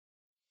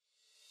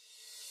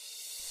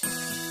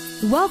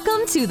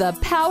Welcome to the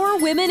Power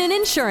Women in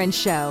Insurance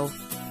Show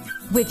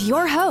with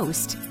your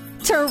host,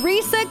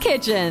 Teresa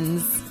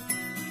Kitchens.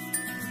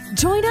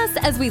 Join us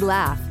as we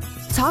laugh,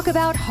 talk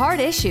about hard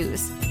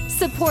issues,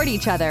 support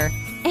each other,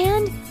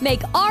 and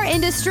make our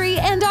industry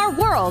and our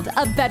world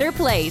a better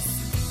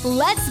place.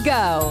 Let's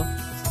go.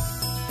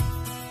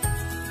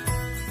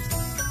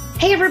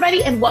 Hey,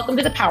 everybody, and welcome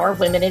to the Power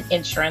Women in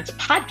Insurance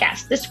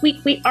podcast. This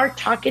week, we are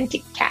talking to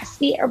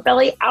Cassidy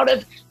Arbelli out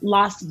of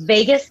Las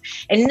Vegas.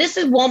 And this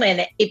is a woman,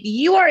 if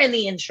you are in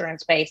the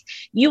insurance space,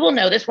 you will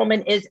know this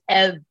woman is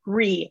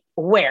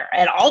everywhere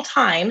at all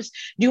times,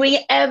 doing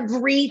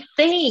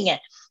everything.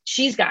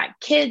 She's got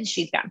kids,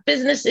 she's got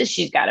businesses,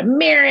 she's got a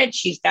marriage,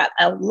 she's got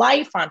a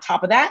life on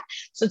top of that.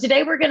 So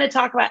today we're going to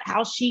talk about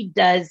how she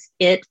does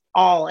it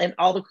all and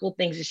all the cool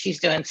things that she's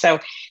doing. So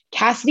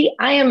Cassidy,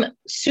 I am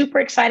super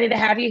excited to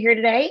have you here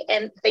today,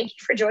 and thank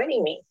you for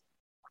joining me.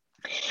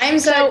 I'm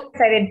so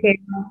excited too.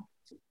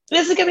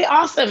 This is going to be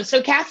awesome.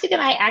 So Cassidy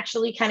and I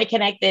actually kind of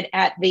connected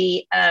at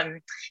the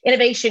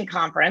innovation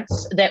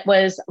conference that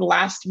was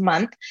last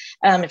month.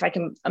 If I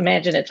can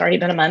imagine, it's already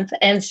been a month.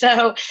 And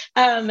so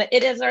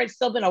it has already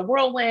still been a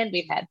whirlwind.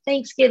 We've had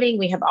Thanksgiving.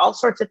 We have all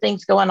sorts of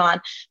things going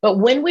on. But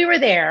when we were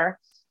there,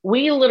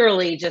 we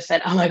literally just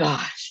said, oh my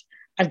gosh,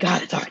 I've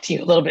got to talk to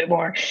you a little bit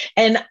more.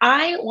 And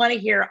I want to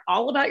hear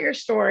all about your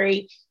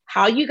story,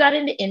 how you got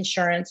into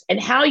insurance,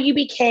 and how you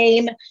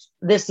became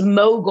this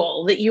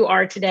mogul that you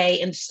are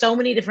today in so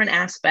many different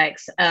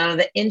aspects of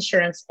the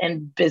insurance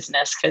and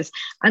business, because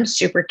I'm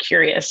super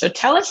curious. So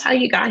tell us how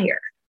you got here.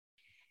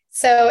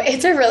 So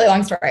it's a really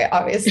long story.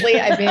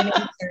 Obviously, I've been in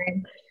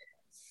insurance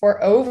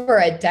for over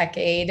a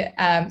decade.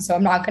 So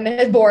I'm not going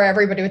to bore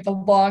everybody with the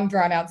long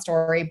drawn out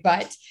story,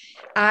 but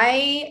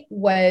I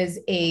was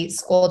a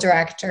school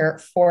director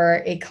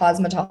for a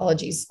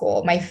cosmetology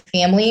school. My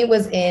family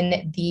was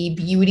in the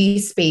beauty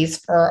space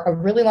for a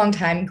really long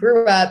time,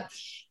 grew up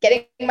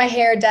getting my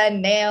hair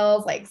done,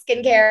 nails, like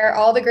skincare,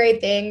 all the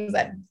great things.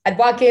 I'd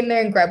walk in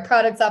there and grab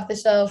products off the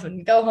shelf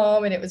and go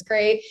home, and it was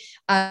great.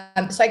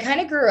 So I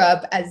kind of grew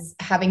up as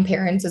having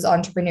parents as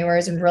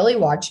entrepreneurs and really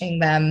watching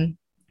them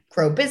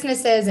grow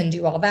businesses and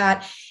do all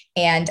that.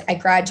 And I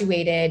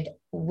graduated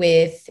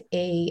with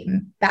a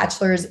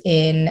bachelor's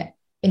in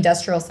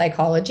industrial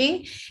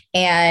psychology.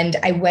 And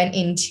I went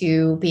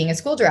into being a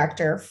school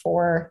director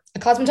for a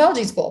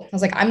cosmetology school. I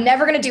was like, I'm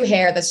never going to do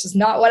hair. That's just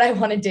not what I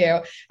want to do.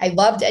 I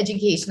loved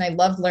education. I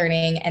loved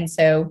learning. And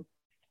so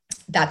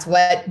that's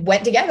what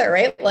went together,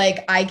 right?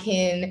 Like I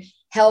can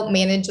help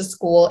manage a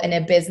school and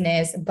a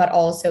business, but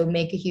also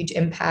make a huge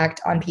impact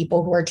on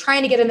people who are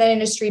trying to get in that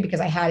industry because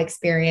I had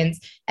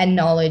experience and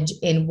knowledge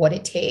in what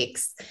it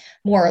takes,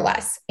 more or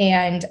less.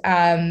 And,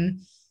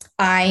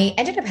 I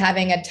ended up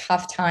having a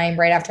tough time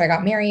right after I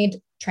got married,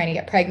 trying to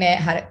get pregnant,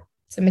 had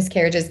some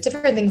miscarriages,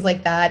 different things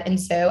like that. And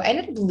so I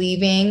ended up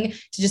leaving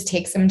to just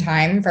take some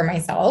time for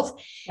myself.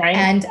 Right.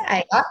 And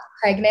I got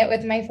pregnant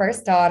with my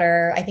first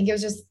daughter. I think it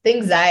was just the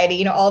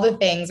anxiety, all the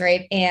things,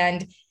 right?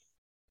 And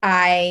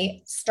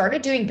I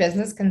started doing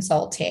business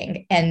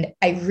consulting, and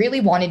I really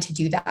wanted to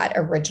do that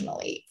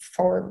originally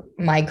for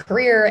my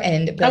career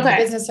and build a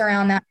business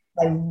around that.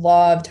 I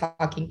love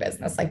talking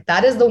business. Like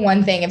that is the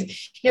one thing.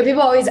 If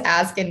people always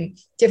ask in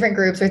different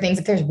groups or things,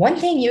 if there's one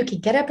thing you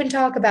could get up and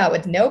talk about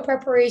with no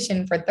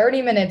preparation for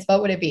 30 minutes,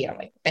 what would it be? I'm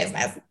like,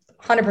 business,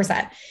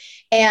 100%.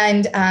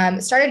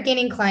 And started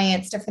gaining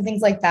clients, different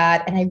things like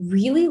that. And I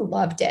really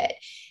loved it.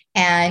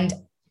 And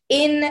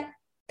in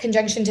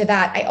conjunction to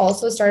that, I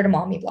also started a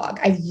mommy blog.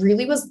 I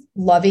really was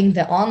loving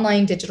the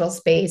online digital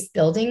space,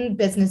 building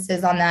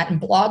businesses on that.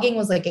 And blogging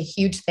was like a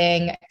huge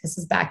thing. This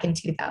was back in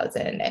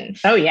 2011.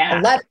 Oh,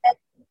 yeah.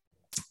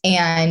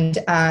 And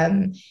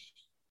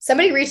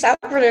somebody reached out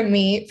to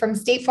me from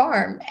State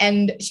Farm,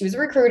 and she was a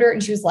recruiter,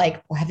 and she was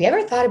like, well, have you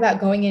ever thought about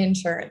going in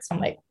insurance? I'm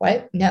like,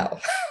 what? No,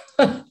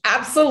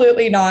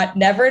 absolutely not.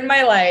 Never in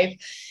my life.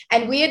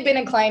 And we had been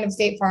a client of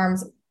State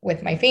Farm's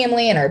with my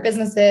family and our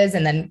businesses.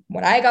 And then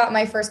when I got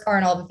my first car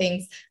and all the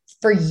things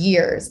for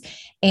years.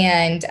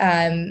 And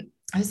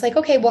I was like,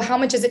 okay, well, how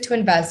much is it to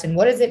invest? And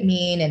what does it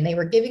mean? And they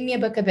were giving me a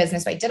book of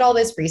business. So I did all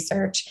this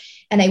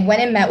research, and I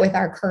went and met with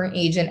our current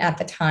agent at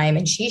the time.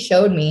 And she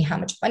showed me how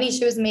much money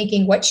she was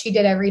making, what she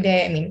did every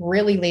day. I mean,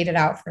 really laid it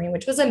out for me,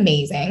 which was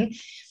amazing.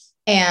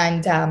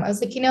 And I was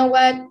like, you know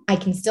what? I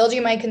can still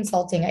do my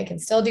consulting. I can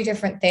still do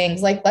different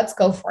things. Like, let's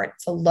go for it.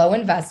 It's a low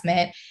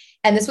investment.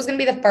 And this was going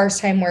to be the first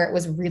time where it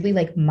was really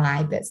like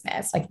my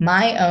business, like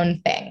my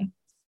own thing.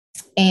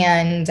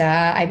 And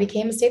I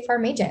became a State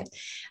Farm agent.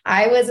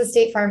 I was a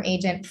State Farm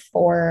agent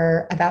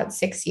for about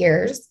 6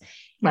 years.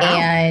 Wow.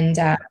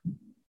 And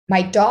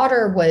my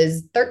daughter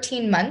was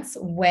 13 months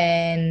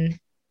when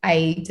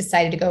I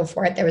decided to go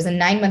for it. There was a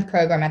 9-month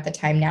program at the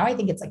time. Now I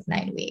think it's like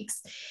 9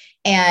 weeks.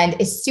 And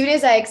as soon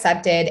as I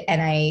accepted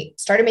and I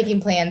started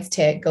making plans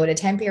to go to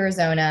Tempe,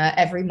 Arizona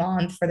every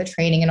month for the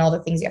training and all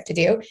the things you have to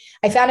do,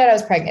 I found out I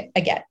was pregnant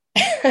again.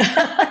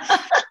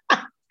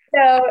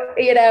 So,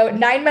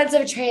 9 months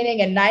of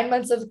training and 9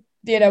 months of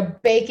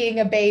baking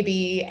a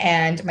baby,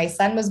 and my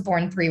son was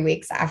born 3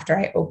 weeks after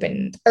I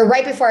opened, or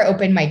right before I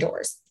opened my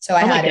doors. So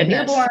I had a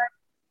newborn,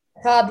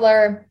 a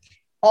toddler,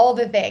 all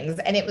the things.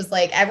 And it was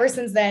like, ever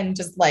since then,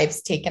 just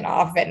life's taken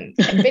off and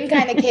been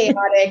kind of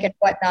chaotic and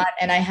whatnot.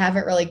 And I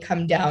haven't really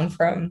come down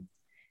from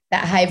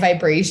that high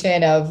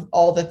vibration of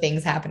all the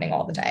things happening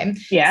all the time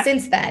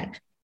since then.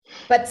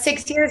 But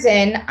 6 years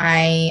in,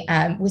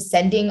 I was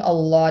sending a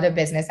lot of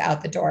business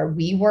out the door.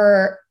 We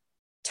were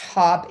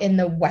top in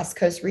the West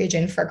Coast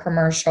region for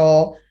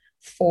commercial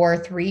for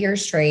 3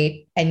 years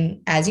straight.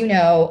 And as you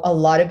know, a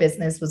lot of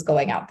business was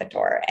going out the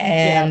door,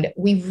 and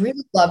we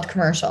really loved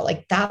commercial.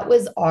 Like, that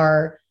was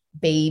our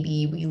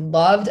baby. We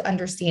loved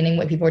understanding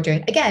what people were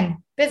doing.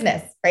 Again,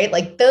 business, right?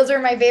 Like, those are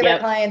my favorite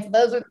clients.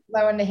 Those are the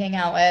I wanted to hang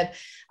out with.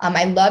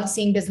 I loved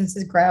seeing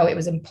businesses grow. It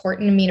was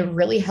important to me to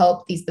really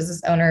help these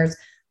business owners,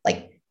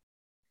 like,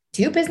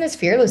 do business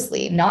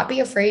fearlessly, not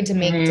be afraid to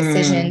make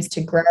decisions,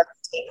 to grow,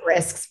 take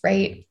risks,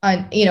 right?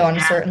 On a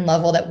certain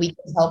level that we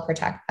can help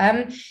protect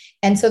them.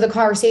 And so the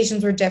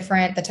conversations were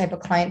different. The type of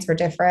clients were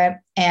different.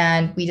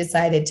 And we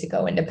decided to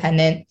go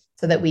independent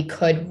so that we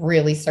could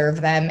really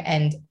serve them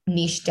and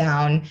niche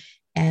down.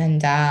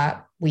 And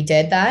we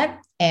did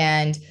that.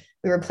 And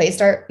we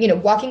replaced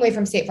walking away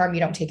from State Farm, you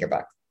don't take your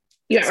book.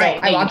 Yeah, so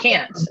right. No, you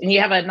can't. And you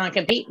have a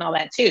non-compete and all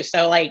that too.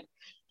 So like,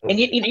 and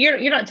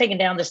you're not taking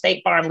down the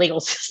State Farm legal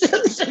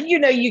system. So,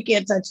 you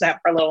can't touch that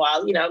for a little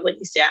while, like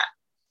you said.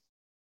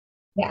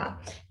 Yeah.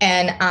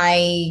 And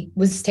I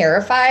was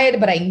terrified,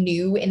 but I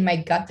knew in my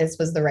gut this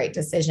was the right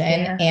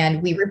decision. Yeah.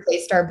 And we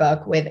replaced our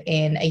book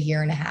within a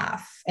year and a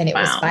half. And it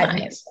was 5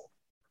 minutes.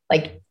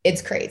 Like,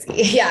 it's crazy.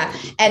 Yeah.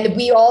 And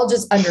we all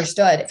just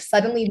understood.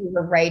 Suddenly we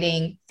were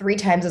writing 3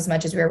 times as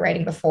much as we were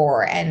writing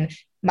before. And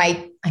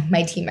my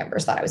team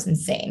members thought I was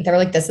insane. They were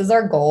like, this is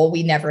our goal.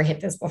 We never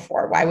hit this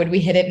before. Why would we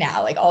hit it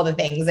now? Like, all the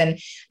things. And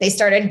they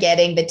started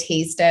getting the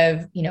taste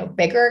of,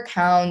 bigger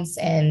accounts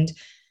and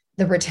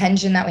the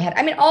retention that we had.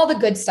 I mean, all the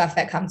good stuff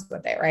that comes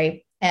with it.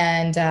 Right.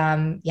 And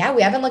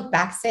we haven't looked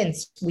back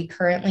since. We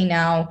currently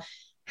now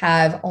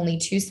have only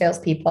 2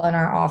 salespeople in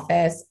our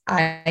office.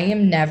 I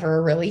am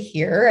never really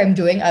here. I'm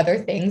doing other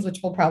things,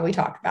 which we'll probably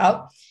talk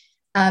about.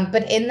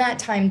 But in that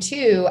time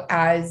too,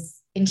 as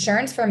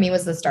insurance for me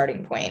was the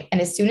starting point.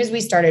 And as soon as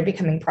we started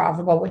becoming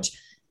profitable, which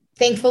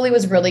thankfully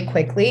was really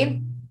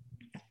quickly,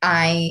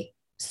 I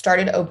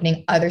started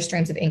opening other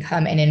streams of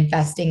income and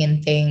investing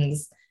in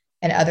things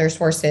and other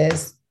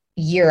sources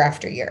year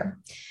after year.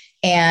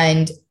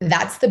 And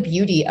that's the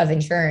beauty of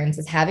insurance,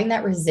 is having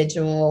that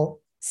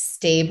residual,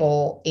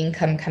 stable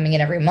income coming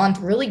in every month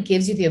really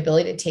gives you the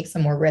ability to take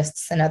some more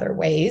risks in other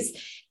ways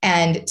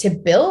and to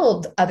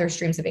build other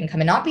streams of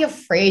income, and not be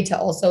afraid to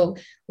also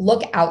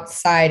look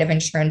outside of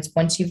insurance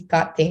once you've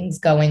got things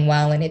going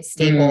well and it's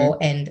stable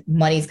and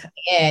money's coming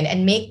in,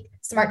 and make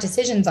smart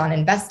decisions on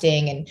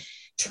investing and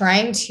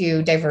trying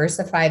to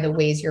diversify the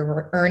ways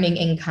you're earning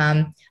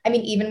income. I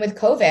mean, even with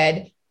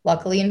COVID,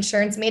 luckily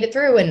insurance made it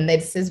through, and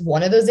this is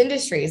one of those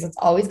industries that's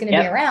always going to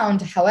be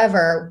around.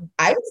 However,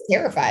 I was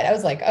terrified. I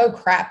was like, oh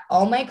crap,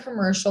 all my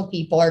commercial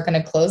people are going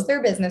to close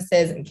their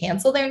businesses and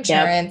cancel their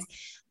insurance.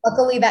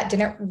 Luckily that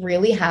didn't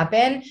really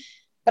happen,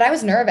 but I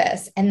was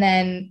nervous. And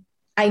then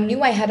I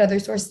knew I had other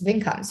sources of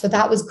income. So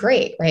that was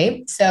great.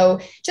 Right. So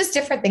just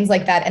different things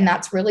like that. And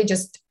that's really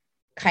just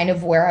kind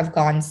of where I've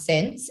gone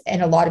since.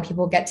 And a lot of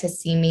people get to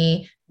see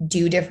me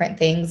do different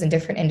things in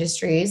different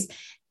industries.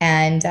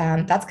 And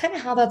that's kind of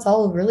how that's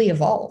all really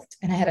evolved.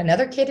 And I had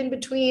another kid in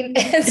between.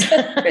 And so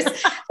there's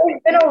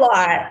been a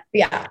lot.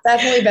 Yeah,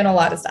 definitely been a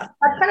lot of stuff.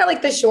 That's kind of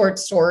like the short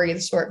story,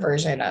 the short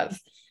version of,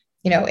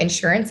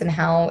 insurance and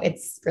how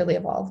it's really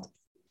evolved.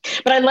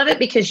 But I love it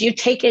because you've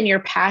taken your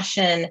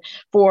passion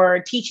for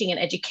teaching and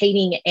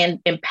educating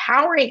and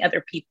empowering other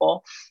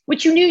people,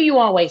 which you knew you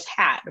always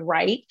had,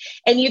 right?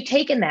 And you've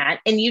taken that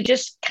and you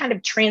just kind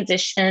of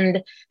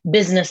transitioned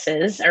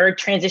businesses or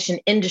transitioned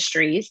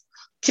industries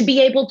to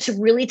be able to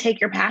really take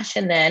your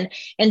passion then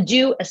and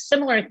do a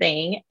similar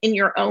thing in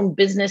your own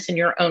business and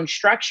your own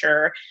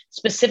structure,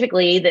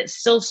 specifically that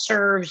still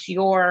serves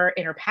your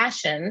inner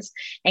passions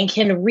and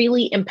can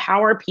really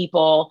empower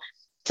people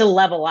to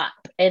level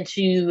up and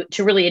to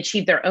really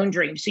achieve their own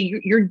dreams. So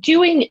you're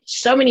doing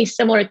so many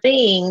similar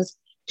things,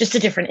 just a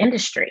different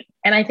industry.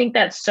 And I think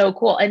that's so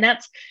cool. And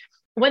that's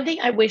one thing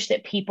I wish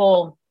that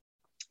people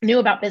knew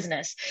about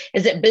business,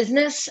 is that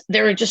business,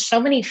 there are just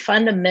so many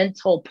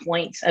fundamental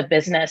points of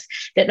business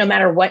that no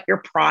matter what your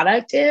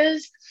product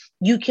is,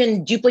 you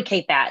can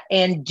duplicate that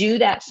and do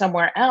that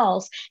somewhere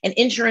else. And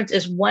insurance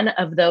is one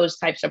of those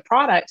types of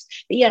products.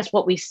 But yes,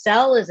 what we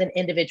sell is an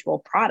individual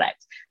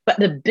product, but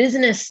the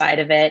business side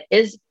of it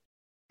is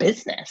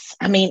business.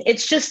 I mean,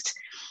 it's,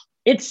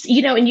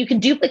 and you can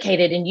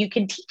duplicate it and you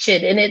can teach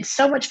it. And it's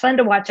so much fun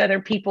to watch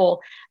other people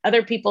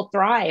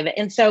thrive.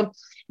 And so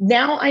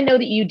now I know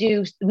that you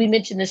do, we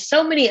mentioned there's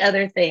so many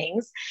other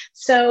things.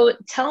 So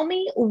tell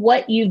me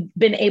what you've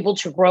been able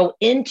to grow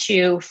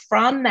into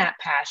from that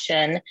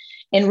passion,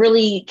 and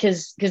really,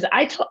 because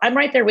I'm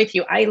right there with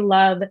you. I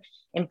love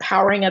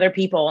empowering other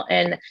people.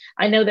 And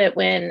I know that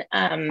when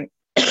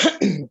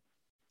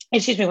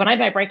excuse me, when I had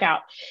my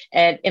breakout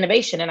at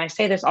innovation, and I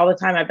say this all the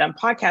time, I've done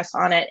podcasts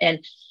on it and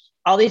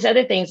all these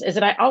other things, is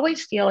that I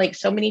always feel like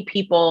so many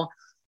people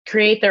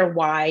create their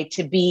why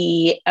to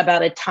be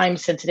about a time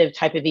sensitive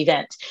type of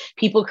event.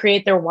 People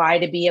create their why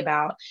to be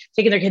about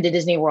taking their kid to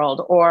Disney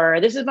World, or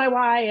this is my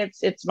why.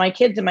 It's my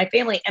kids and my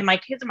family, and my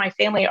kids and my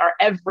family are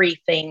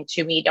everything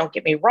to me. Don't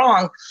get me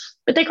wrong,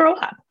 but they grow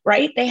up,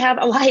 right? They have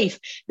a life.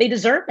 They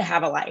deserve to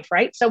have a life,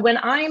 right? So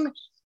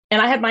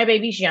and I had my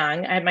babies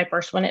young. I had my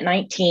first one at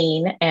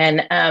 19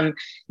 and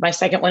my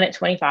second one at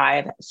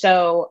 25.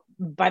 So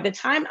by the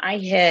time I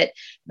hit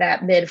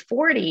that mid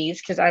 40s,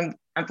 because I'm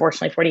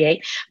unfortunately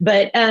 48,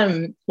 but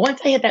once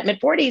I hit that mid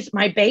 40s,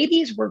 my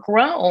babies were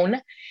grown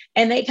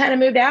and they kind of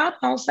moved out.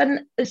 All of a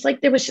sudden, it's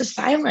like there was just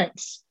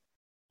silence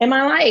in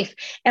my life.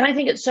 And I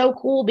think it's so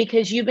cool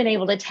because you've been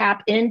able to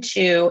tap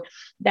into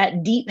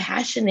that deep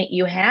passion that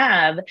you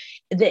have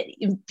that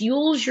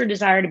fuels your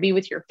desire to be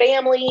with your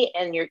family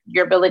and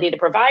your ability to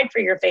provide for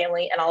your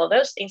family and all of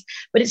those things.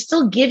 But it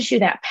still gives you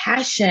that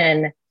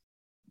passion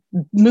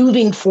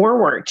moving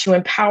forward to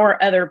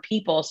empower other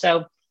people.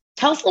 So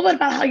tell us a little bit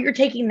about how you're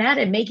taking that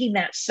and making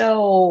that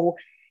so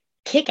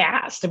kick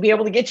ass to be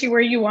able to get you where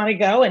you want to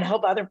go and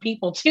help other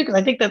people too, because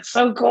I think that's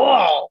so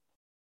cool.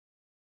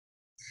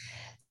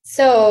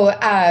 So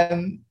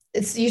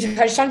you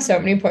touched on so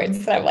many points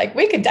that I'm like,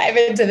 we could dive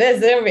into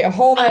this. It'll be a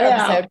whole other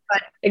episode.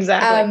 But,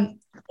 exactly.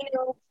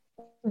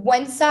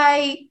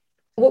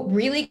 What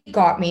really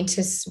got me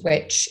to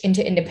switch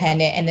into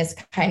independent, and this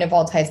kind of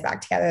all ties back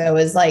together, though,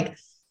 is like,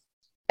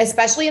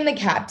 especially in the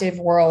captive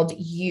world,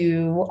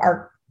 you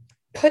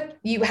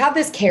have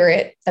this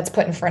carrot that's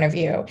put in front of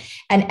you,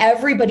 and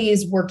everybody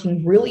is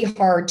working really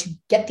hard to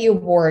get the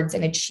awards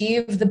and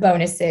achieve the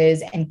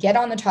bonuses and get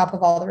on the top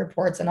of all the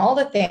reports and all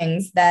the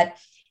things that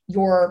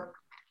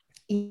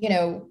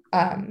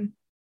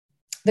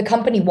the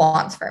company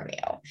wants from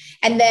you.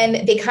 And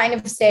then they kind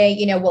of say,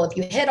 well, if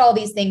you hit all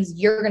these things,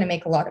 you're going to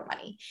make a lot of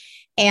money.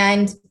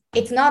 And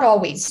it's not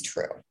always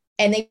true.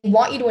 And they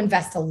want you to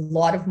invest a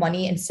lot of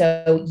money. And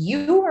so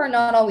you are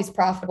not always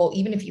profitable,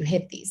 even if you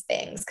hit these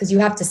things, because you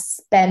have to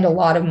spend a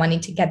lot of money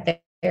to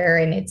get there.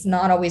 And it's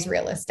not always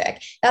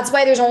realistic. That's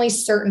why there's only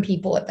certain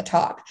people at the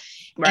top.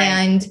 Right.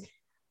 And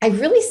I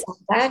really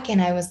sat back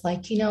and I was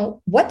like,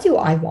 what do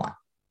I want?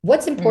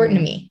 What's important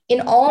to me in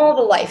all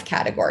the life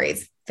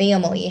categories: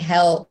 family,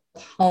 health,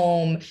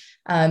 home,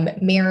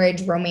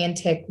 marriage,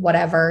 romantic,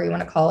 whatever you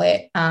want to call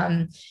it,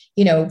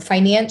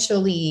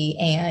 financially,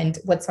 and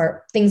what's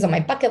our things on my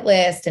bucket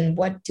list, and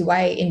what do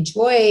I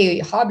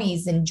enjoy,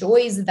 hobbies and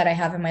joys that I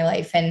have in my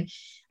life. And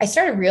I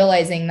started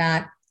realizing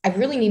that I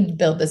really need to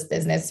build this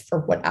business for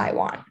what I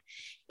want.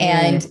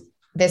 And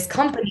this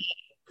company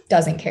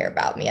doesn't care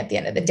about me at the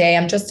end of the day.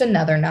 I'm just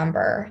another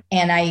number.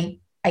 And I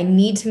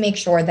need to make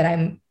sure that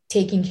I'm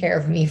taking care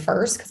of me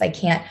first, because I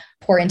can't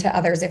pour into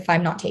others if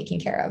I'm not taken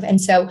care of. And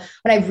so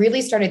when I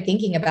really started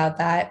thinking about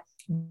that,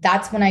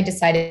 that's when I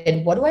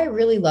decided, what do I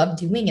really love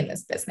doing in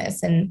this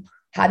business? And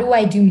how do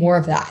I do more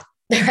of that?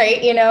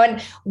 Right.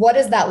 And what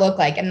does that look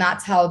like? And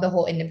that's how the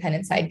whole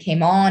independent side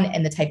came on,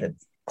 and the type of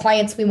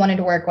clients we wanted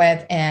to work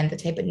with and the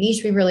type of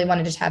niche we really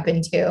wanted to tap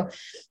into.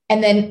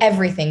 And then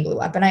everything blew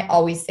up. And I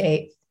always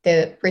say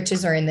the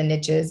riches are in the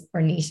niches,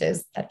 or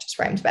niches. That just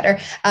rhymes better.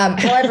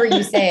 However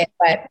you say it,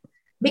 but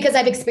because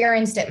I've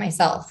experienced it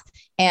myself,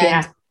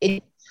 and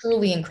it's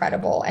truly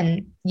incredible.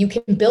 And you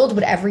can build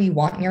whatever you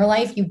want in your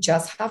life. You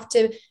just have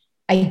to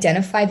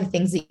identify the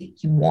things that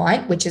you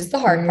want, which is the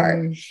hard part.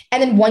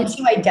 And then once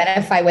you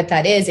identify what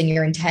that is and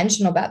you're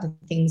intentional about the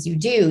things you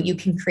do, you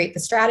can create the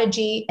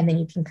strategy, and then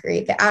you can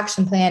create the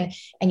action plan,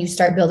 and you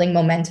start building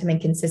momentum and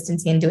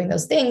consistency in doing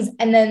those things.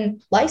 And then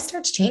life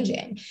starts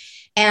changing.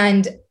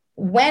 And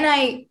when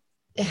I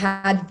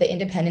had the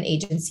independent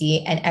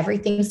agency and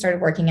everything started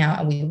working out,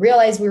 and we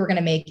realized we were going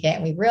to make it,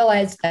 and we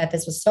realized that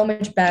this was so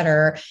much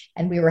better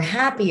and we were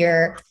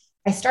happier,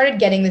 I started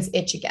getting this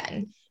itch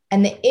again.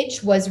 And the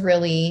itch was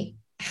really,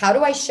 how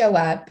do I show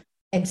up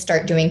and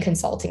start doing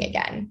consulting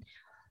again?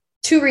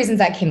 Two reasons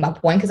that came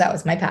up. One, because that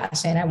was my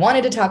passion. I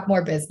wanted to talk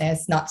more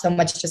business, not so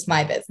much just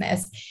my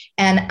business.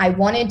 And I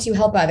wanted to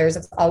help others.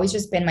 It's always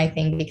just been my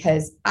thing,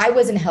 because I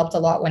wasn't helped a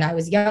lot when I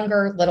was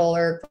younger,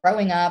 littler,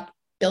 growing up,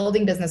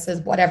 building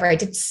businesses, whatever. I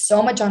did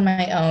so much on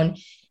my own,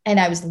 and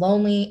I was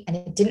lonely, and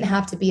it didn't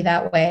have to be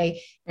that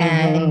way.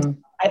 And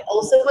I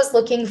also was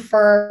looking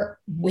for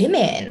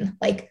women.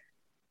 Like,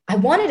 I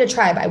wanted a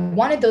tribe. I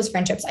wanted those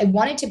friendships. I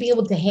wanted to be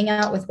able to hang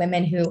out with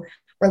women who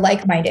were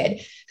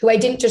like-minded, who I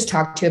didn't just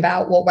talk to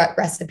about, well, what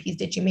recipes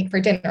did you make for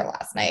dinner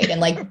last night?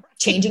 And like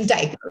changing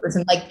diapers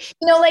and like,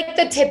 like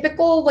the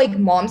typical like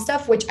mom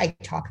stuff, which I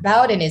talk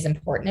about and is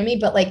important to me,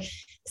 but like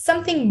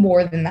something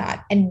more than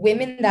that. And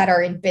women that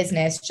are in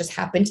business just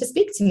happen to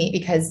speak to me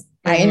because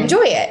I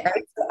enjoy it.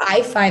 Right? So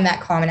I find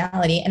that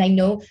commonality, and I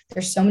know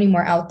there's so many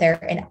more out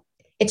there, and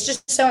it's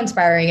just so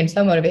inspiring and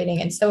so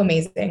motivating and so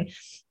amazing.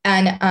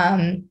 And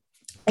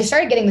I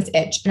started getting this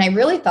itch, and I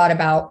really thought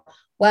about,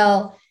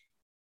 well,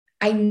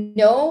 I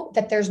know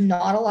that there's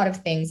not a lot of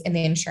things in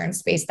the insurance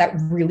space that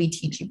really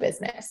teach you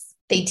business.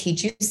 they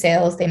teach you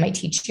sales, they might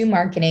teach you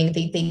marketing,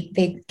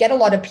 they get a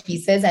lot of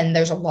pieces, and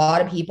there's a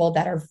lot of people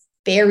that are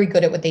very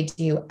good at what they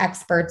do,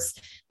 experts,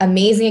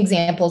 amazing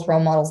examples, role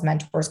models,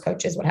 mentors,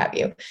 coaches, what have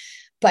you.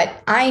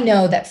 But I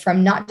know that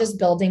from not just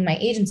building my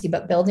agency,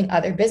 but building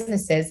other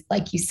businesses,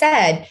 like you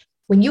said,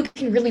 when you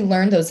can really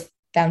learn those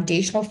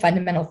foundational,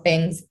 fundamental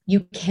things,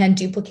 you can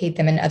duplicate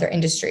them in other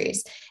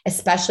industries,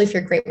 especially if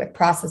you're great with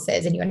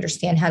processes and you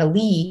understand how to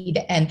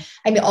lead. And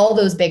I mean, all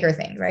those bigger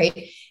things,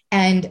 right?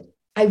 And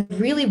I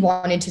really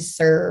wanted to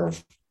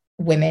serve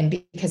women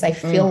because I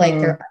feel like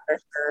they're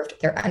underserved,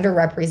 they're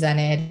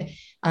underrepresented.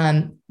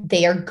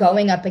 They are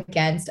going up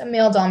against a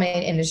male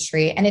dominated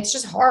industry, and it's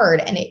just hard.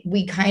 And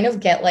we kind of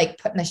get like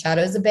put in the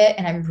shadows a bit.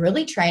 And I'm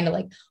really trying to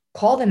like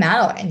call them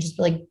out and just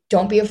be like,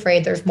 don't be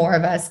afraid. There's more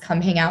of us.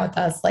 Come hang out with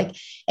us. Like,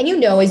 and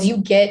as you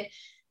get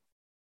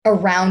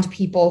around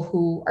people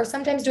who are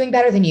sometimes doing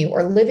better than you,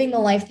 or living the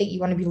life that you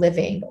want to be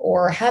living,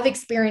 or have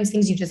experienced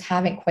things you just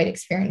haven't quite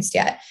experienced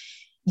yet,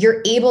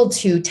 you're able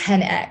to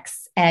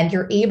 10x, and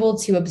you're able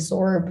to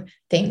absorb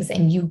things,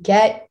 and you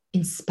get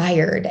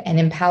inspired and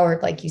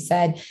empowered, like you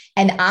said.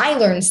 And I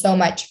learn so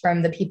much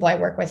from the people I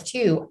work with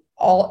too,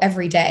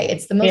 every day.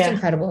 It's the most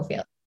incredible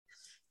feeling.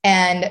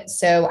 And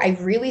so I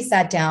really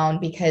sat down,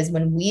 because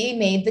when we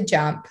made the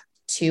jump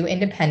to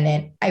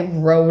independent, I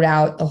wrote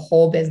out the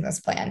whole business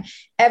plan,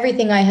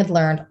 everything I had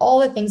learned, all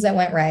the things that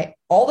went right,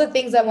 all the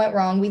things that went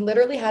wrong. We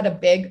literally had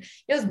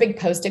those big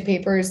Post-it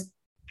papers.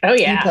 Oh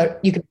yeah.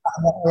 You could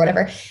or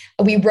whatever.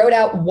 We wrote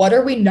out, what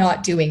are we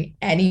not doing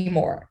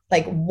anymore?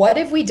 Like, what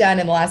have we done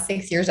in the last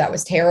 6 years that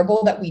was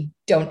terrible that we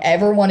don't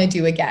ever want to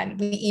do again?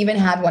 We even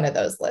had one of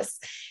those lists.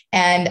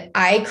 And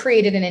I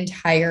created an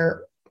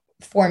entire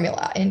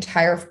formula, an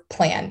entire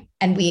plan,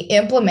 and we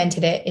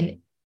implemented it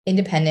in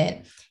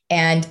independent,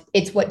 and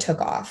it's what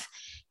took off.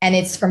 And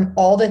it's from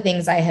all the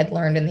things I had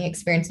learned and the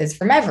experiences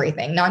from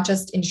everything, not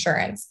just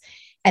insurance,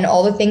 and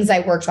all the things I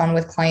worked on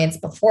with clients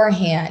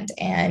beforehand.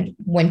 And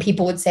when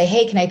people would say,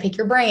 hey, can I pick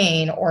your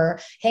brain? Or,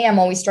 hey, I'm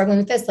always struggling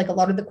with this. Like a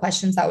lot of the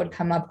questions that would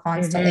come up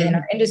constantly in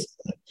our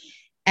industry.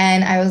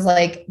 And I was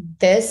like,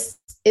 this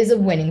is a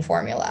winning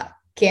formula.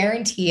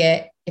 Guarantee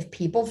it. If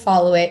people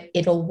follow it,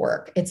 it'll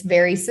work. It's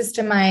very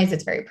systemized.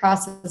 It's very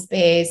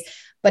process-based,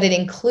 but it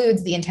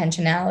includes the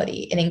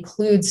intentionality. It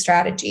includes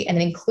strategy, and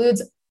it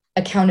includes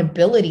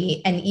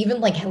accountability, and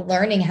even like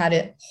learning how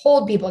to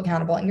hold people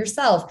accountable, and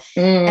yourself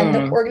and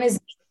the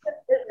organization of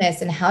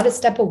business, and how to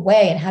step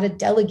away and how to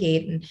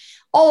delegate and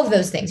all of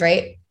those things.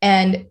 Right.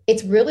 And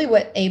it's really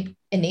what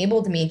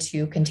enabled me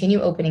to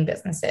continue opening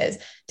businesses,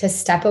 to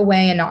step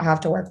away and not have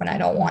to work when I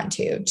don't want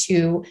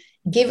to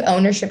give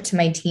ownership to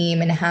my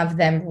team and have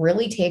them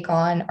really take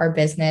on our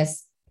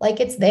business like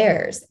it's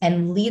theirs,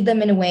 and lead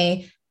them in a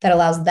way that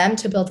allows them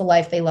to build a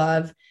life they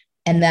love,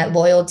 and that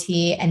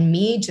loyalty, and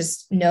me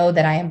just know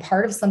that I am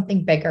part of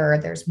something bigger.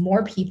 There's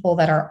more people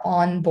that are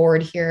on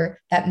board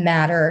here that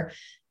matter.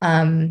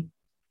 And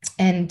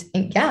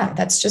yeah,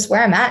 that's just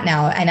where I'm at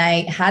now. And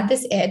I had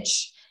this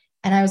itch,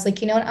 and I was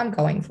like, you know what, I'm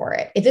going for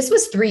it. If this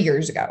was 3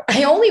 years ago,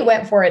 I only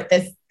went for it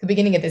the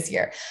beginning of this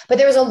year, but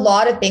there was a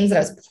lot of things that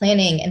I was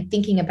planning and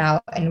thinking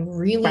about, and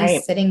really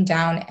sitting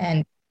down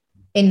and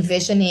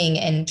envisioning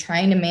and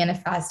trying to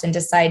manifest and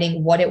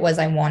deciding what it was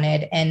I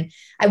wanted. And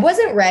I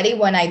wasn't ready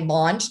when I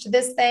launched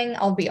this thing,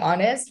 I'll be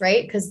honest,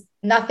 right? Because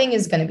nothing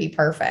is going to be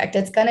perfect.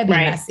 It's going to be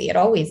messy. It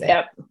always is.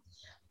 Yep.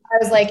 I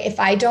was like, if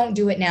I don't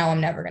do it now,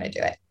 I'm never going to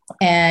do it.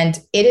 And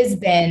it has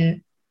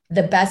been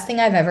the best thing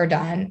I've ever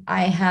done.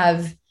 I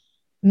have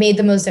made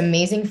the most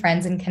amazing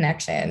friends and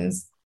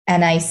connections,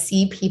 and I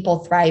see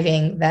people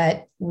thriving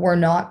that were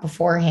not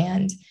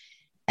beforehand.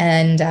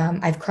 And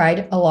I've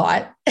cried a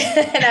lot,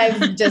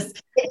 and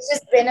it's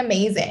just been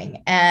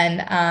amazing,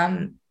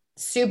 and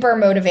super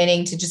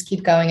motivating to just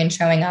keep going and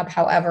showing up,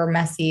 however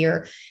messy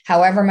or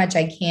however much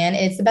I can.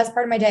 It's the best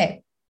part of my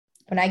day.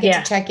 When I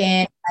get to check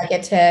in, I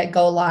get to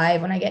go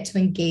live, when I get to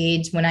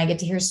engage, when I get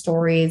to hear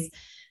stories,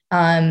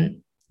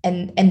 and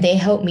they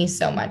help me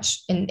so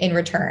much in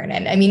return.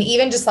 And I mean,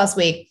 even just last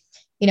week,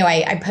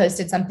 I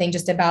posted something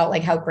just about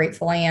like how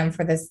grateful I am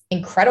for this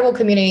incredible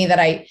community that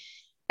I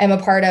am a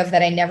part of,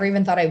 that I never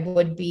even thought I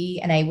would be.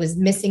 And I was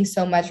missing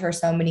so much for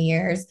so many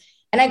years.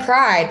 And I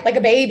cried like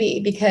a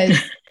baby, because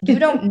you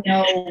don't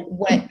know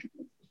what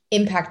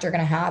impact you're going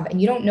to have, and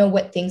you don't know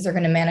what things are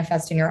going to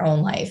manifest in your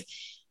own life.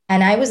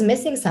 And I was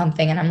missing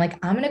something, and I'm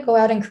like, I'm going to go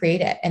out and create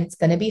it, and it's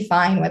going to be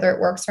fine, whether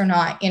it works or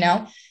not,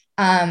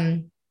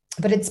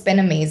 but it's been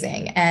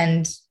amazing,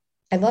 and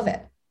I love it.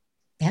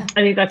 Yeah.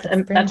 I think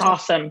that's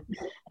awesome.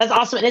 That's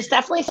awesome. And it's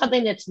definitely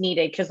something that's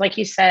needed, because like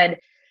you said,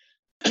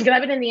 because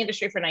I've been in the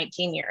industry for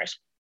 19 years.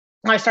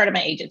 I started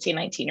my agency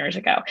 19 years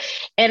ago.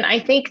 And I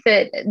think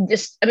that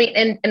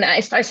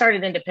I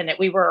started independent.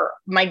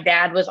 My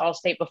dad was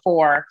Allstate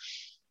before.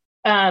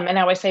 And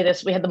I always say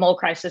this, we had the mole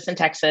crisis in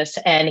Texas,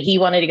 and he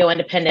wanted to go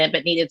independent,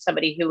 but needed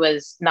somebody who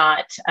was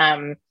not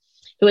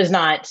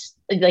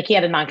like, he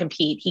had a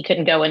non-compete. He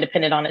couldn't go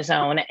independent on his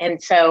own.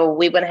 And so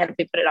we went ahead and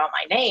we put it on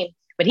my name,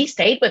 but he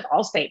stayed with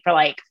Allstate for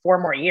like 4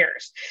 more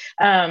years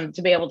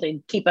to be able to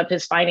keep up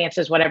his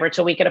finances, whatever,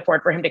 till we could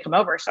afford for him to come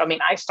over. So, I mean,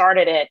 I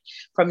started it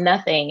from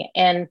nothing.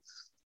 And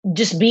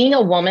just being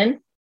a woman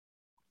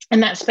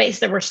in that space,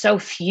 there were so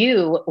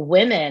few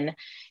women.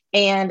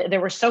 And there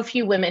were so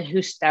few women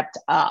who stepped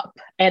up.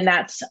 And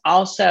that's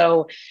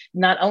also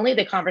not only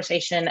the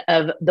conversation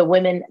of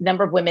the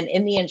number of women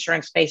in the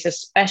insurance space,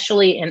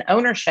 especially in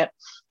ownership,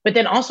 but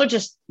then also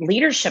just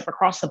leadership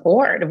across the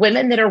board,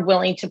 women that are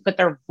willing to put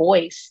their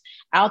voice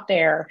out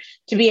there,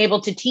 to be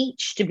able to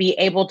teach, to be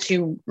able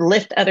to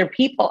lift other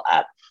people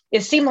up.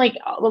 It seemed like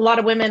a lot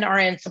of women are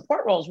in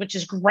support roles, which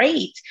is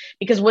great,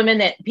 because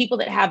people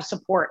that have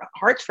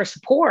hearts for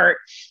support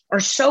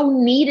are so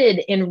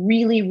needed in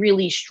really,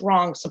 really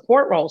strong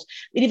support roles.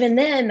 But even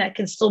then, that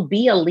can still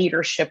be a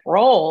leadership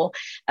role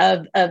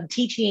of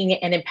teaching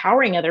and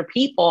empowering other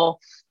people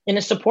in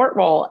a support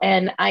role.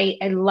 And I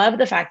love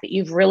the fact that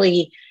you've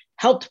really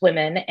helped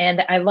women.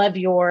 And I love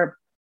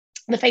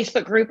the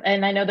Facebook group.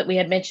 And I know that you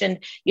had mentioned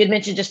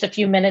just a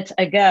few minutes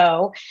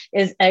ago,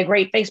 is a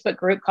great Facebook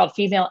group called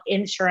Female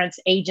Insurance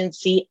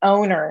Agency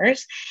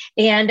Owners.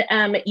 And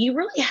you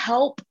really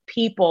help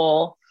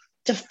people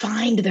to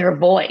find their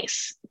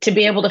voice, to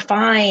be able to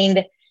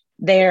find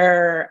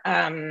their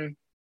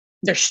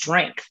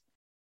strength.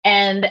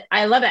 And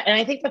I love it. And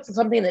I think that's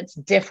something that's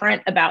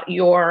different about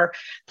your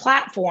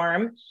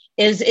platform,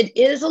 is it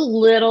is a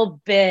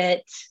little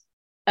bit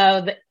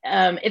of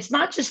it's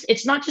not just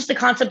the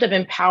concept of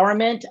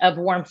empowerment, of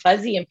warm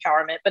fuzzy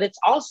empowerment, but it's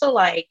also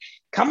like,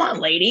 come on,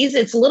 ladies,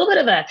 it's a little bit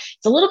of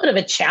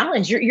a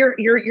challenge.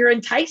 You're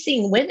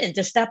enticing women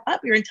to step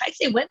up. You're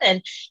enticing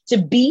women to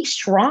be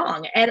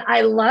strong. And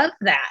I love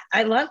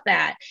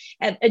that.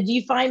 And do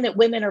you find that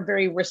women are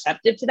very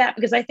receptive to that?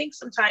 Because I think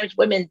sometimes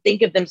women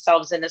think of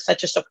themselves in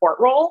such a support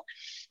role.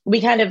 We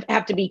kind of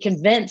have to be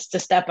convinced to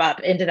step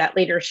up into that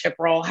leadership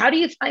role. How do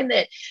you find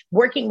that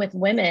working with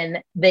women,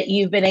 that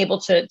you've been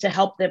able to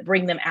help them,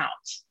 bring them out?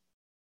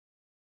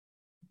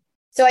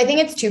 So I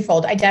think it's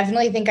twofold. I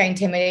definitely think I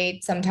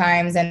intimidate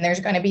sometimes, and there's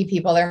going to be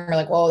people that are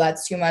like, whoa,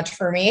 that's too much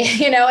for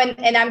me,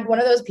 and I'm one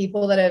of those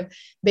people that have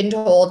been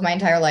told my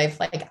entire life,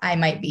 like, I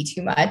might be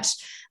too much.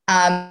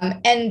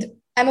 And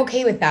I'm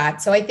okay with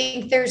that. So I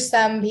think there's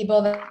some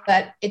people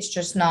that it's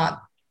just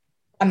not,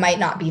 I might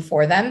not be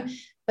for them.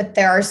 But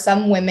there are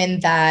some women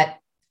that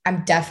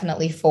I'm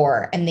definitely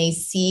for, and they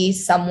see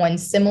someone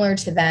similar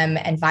to them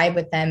and vibe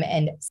with them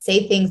and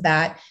say things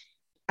that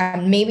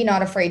I'm maybe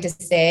not afraid to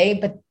say,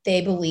 but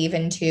they believe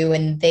in too.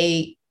 And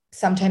they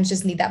sometimes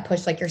just need that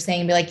push, like you're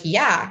saying, be like,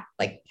 yeah,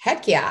 like,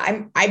 heck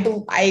yeah,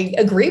 I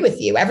agree with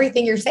you.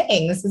 Everything you're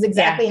saying, this is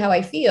exactly how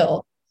I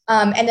feel.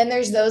 And then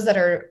there's those that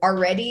are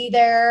already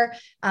there.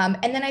 And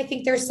then I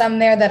think there's some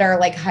there that are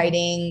like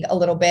hiding a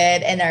little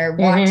bit and are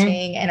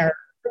watching and are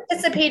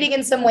participating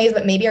in some ways,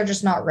 but maybe are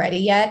just not ready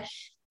yet.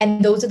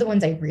 And those are the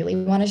ones I really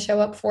want to show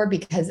up for,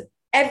 because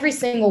every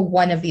single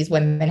one of these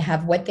women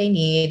have what they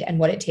need and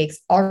what it takes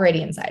already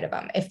inside of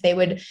them. If they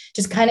would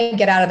just kind of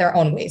get out of their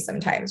own way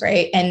sometimes,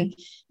 right? And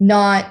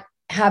not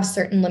have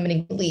certain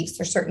limiting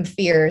beliefs or certain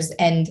fears.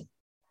 And,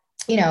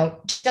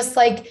 just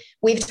like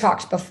we've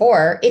talked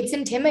before, it's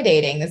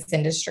intimidating, this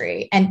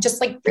industry. And just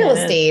like real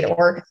estate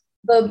or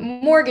the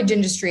mortgage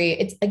industry,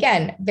 it's,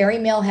 again, very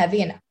male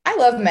heavy. And I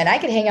love men. I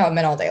could hang out with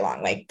men all day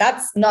long. Like,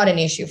 that's not an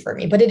issue for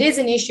me, but it is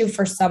an issue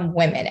for some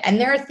women. And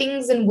there are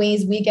things and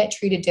ways we get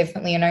treated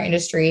differently in our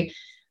industry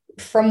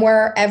from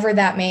wherever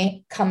that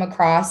may come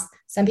across.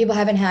 Some people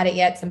haven't had it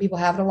yet. Some people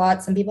have it a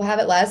lot. Some people have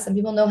it less. Some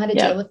people know how to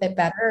deal with it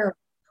better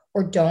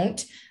or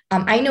don't.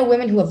 I know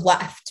women who have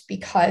left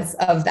because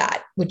of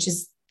that, which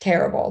is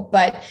terrible.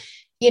 But,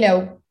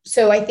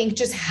 so I think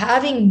just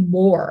having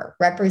more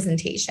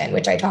representation,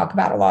 which I talk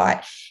about a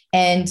lot,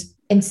 and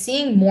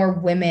seeing more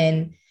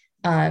women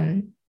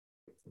on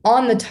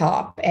the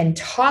top and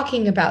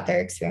talking about their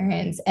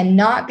experience and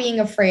not being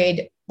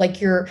afraid, like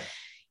you're,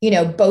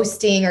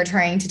 boasting or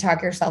trying to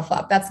talk yourself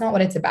up. That's not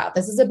what it's about.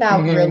 This is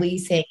about really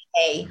saying,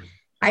 hey,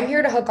 I'm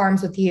here to hook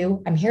arms with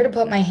you. I'm here to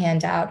put my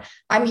hand out.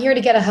 I'm here to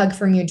get a hug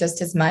from you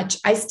just as much.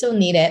 I still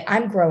need it.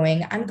 I'm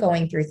growing. I'm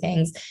going through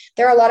things.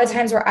 There are a lot of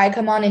times where I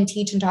come on and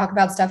teach and talk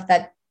about stuff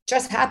that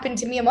just happened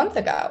to me a month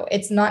ago.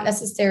 It's not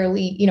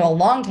necessarily, a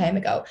long time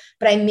ago,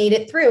 but I made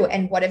it through.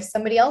 And what if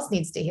somebody else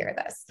needs to hear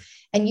this?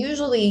 And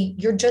usually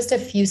you're just a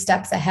few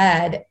steps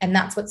ahead, and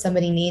that's what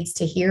somebody needs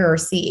to hear or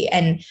see.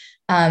 And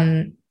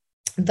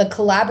the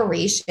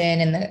collaboration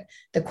and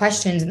the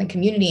questions in the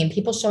community and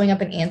people showing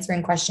up and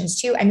answering questions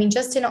too. I mean,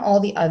 just in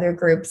all the other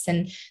groups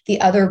and the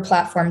other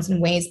platforms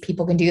and ways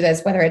people can do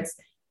this, whether it's,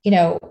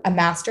 a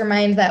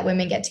mastermind that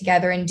women get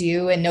together and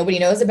do and nobody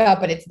knows about,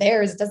 but it's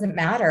theirs, it doesn't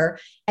matter.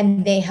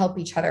 And they help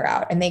each other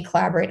out and they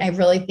collaborate. And I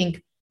really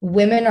think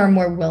women are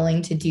more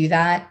willing to do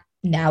that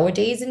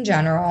nowadays in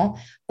general,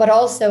 but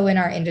also in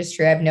our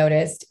industry, I've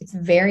noticed it's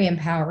very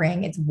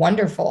empowering. It's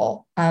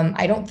wonderful.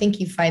 I don't think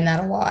you find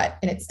that a lot,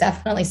 and it's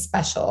definitely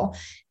special.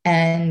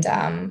 And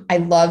I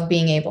love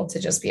being able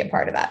to just be a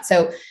part of that.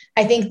 So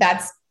I think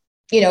that's,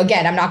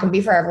 again, I'm not going to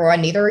be for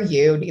everyone. Neither are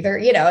you,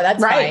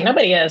 that's right. fine.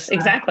 Nobody is.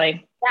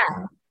 Exactly.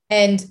 Yeah.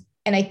 And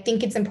I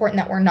think it's important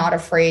that we're not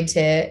afraid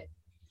to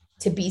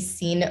be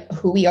seen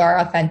who we are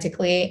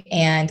authentically.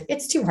 And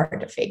it's too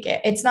hard to fake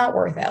it. It's not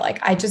worth it. Like,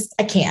 I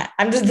can't,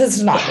 this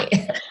is not me.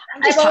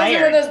 I'm just I've always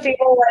been one of those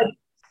people, like,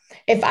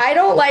 if I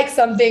don't like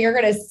something, you're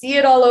going to see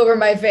it all over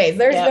my face.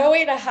 There's no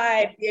way to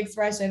hide the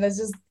expression. That's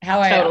just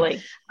how I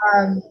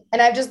am.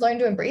 And I've just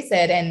learned to embrace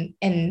it.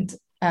 And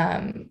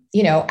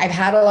I've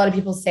had a lot of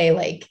people say,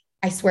 like,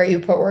 I swear you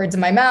put words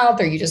in my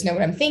mouth, or you just know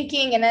what I'm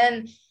thinking. And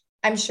then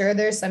I'm sure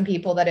there's some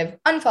people that have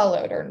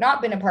unfollowed or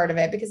not been a part of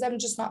it because I'm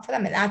just not for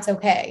them. And that's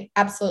okay.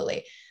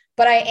 Absolutely.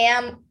 But I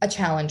am a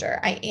challenger.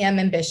 I am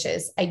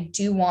ambitious. I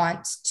do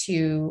want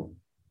to,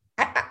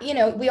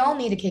 we all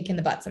need a kick in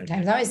the butt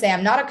sometimes. I always say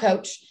I'm not a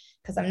coach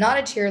because I'm not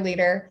a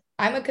cheerleader.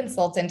 I'm a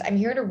consultant. I'm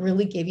here to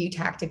really give you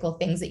tactical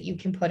things that you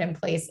can put in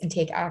place and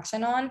take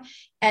action on.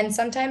 And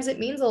sometimes it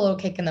means a little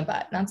kick in the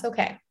butt, and that's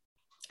okay.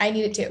 I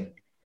need it too.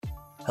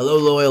 Hello,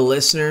 loyal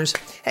listeners.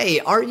 Hey,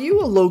 are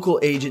you a local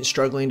agent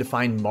struggling to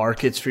find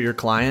markets for your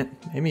client?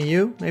 Maybe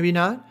you, maybe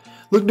not.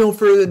 Look no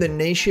further than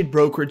Nation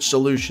Brokerage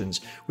Solutions.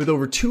 With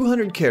over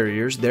 200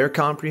 carriers, their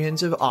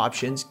comprehensive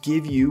options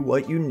give you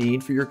what you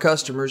need for your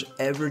customers'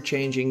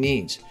 ever-changing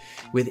needs.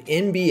 With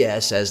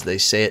NBS, as they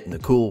say it in the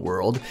cool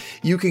world,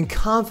 you can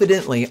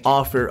confidently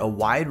offer a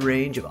wide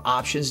range of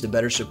options to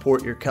better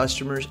support your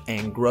customers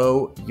and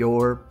grow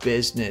your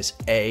business,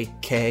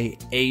 aka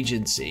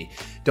agency.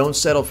 Don't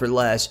settle for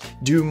less.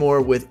 Do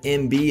more with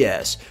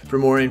NBS. For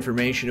more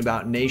information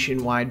about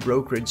nationwide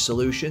brokerage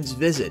solutions,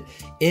 visit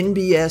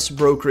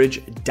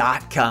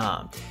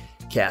nbsbrokerage.com.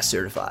 CAS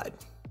certified.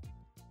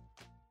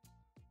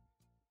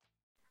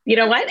 You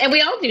know what? And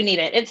we all do need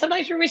it. And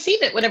sometimes we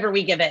receive it whenever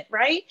we give it,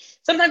 right?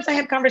 Sometimes I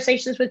have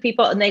conversations with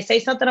people and they say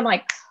something. I'm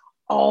like,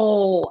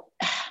 oh,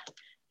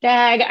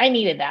 dag, I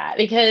needed that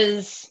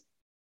because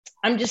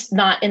I'm just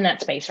not in that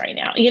space right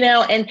now,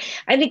 and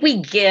I think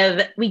we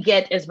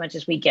get as much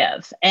as we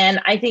give.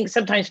 And I think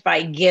sometimes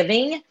by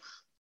giving,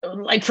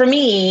 like for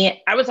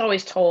me, I was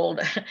always told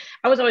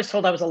I was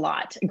a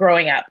lot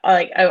growing up.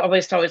 Like I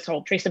always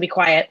told, Teresa, be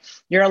quiet.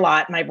 You're a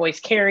lot. My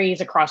voice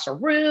carries across a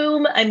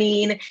room.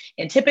 And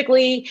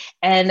typically,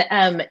 and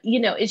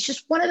it's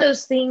just one of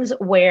those things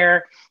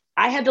where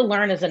I had to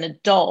learn as an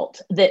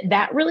adult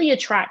that really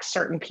attracts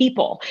certain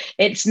people.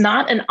 It's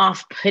not an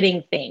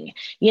off-putting thing,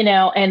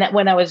 and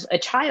when I was a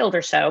child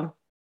or so,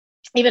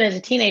 even as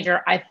a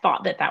teenager, I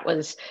thought that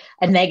was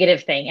a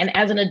negative thing. And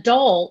as an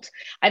adult,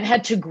 I've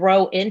had to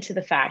grow into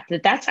the fact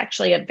that that's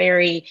actually a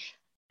very,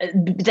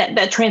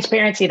 that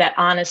transparency, that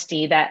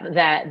honesty,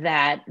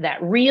 that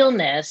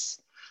realness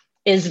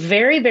is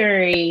very,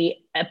 very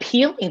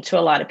appealing to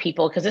a lot of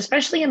people, because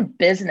especially in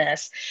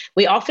business,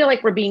 we all feel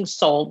like we're being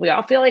sold. We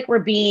all feel like we're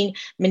being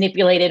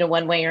manipulated in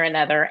one way or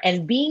another.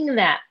 And being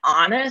that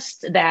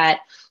honest,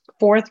 that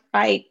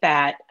forthright,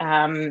 that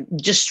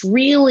just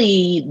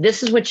really,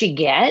 this is what you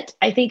get,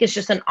 I think is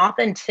just an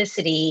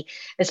authenticity,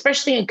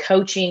 especially in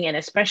coaching and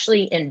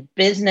especially in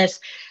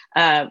business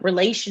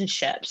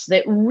relationships,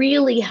 that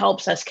really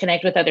helps us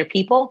connect with other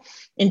people.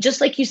 And just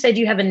like you said,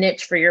 you have a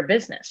niche for your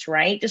business,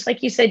 right? Just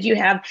like you said, you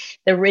have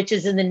the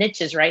riches and the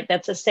niches, right?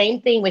 That's the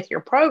same thing with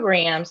your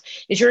programs,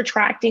 is you're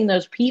attracting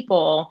those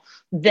people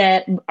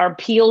that are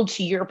appealed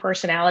to your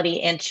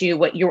personality and to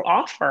what you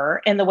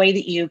offer and the way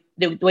that you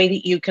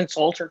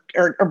consult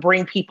or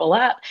bring people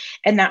up.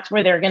 And that's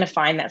where they're going to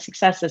find that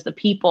success, is the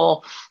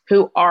people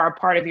who are a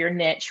part of your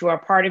niche, who are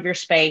part of your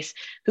space,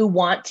 who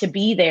want to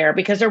be there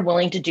because they're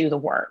willing to do the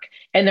work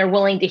and they're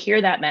willing to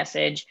hear that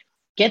message,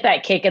 get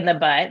that kick in the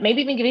butt,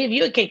 maybe even give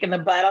you a kick in the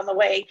butt on the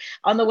way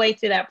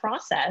through that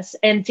process.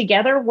 And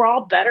together we're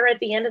all better at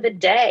the end of the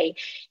day.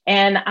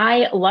 And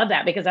I love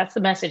that, because that's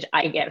the message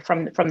I get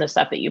from the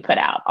stuff that you put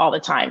out all the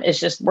time. It's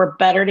just, we're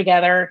better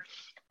together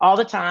all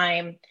the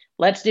time.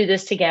 Let's do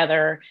this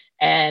together.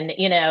 And,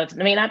 it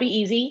may not be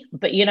easy,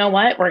 but you know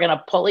what? We're going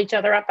to pull each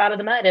other up out of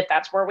the mud if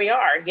that's where we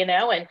are, and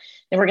then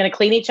we're going to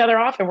clean each other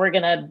off and we're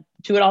going to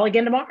do it all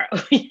again tomorrow,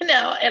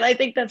 and I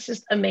think that's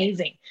just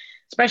amazing,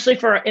 especially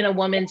in a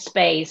woman's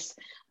space,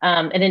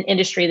 in an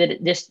industry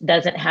that just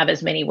doesn't have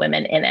as many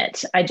women in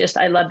it.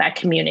 I love that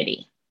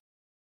community.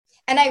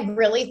 And I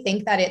really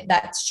think that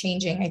that's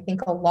changing. I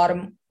think a lot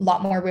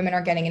more women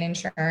are getting an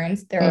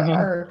insurance. There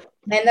are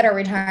men that are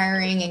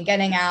retiring and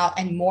getting out,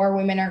 and more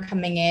women are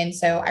coming in.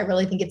 So I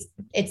really think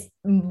it's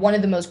one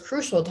of the most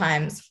crucial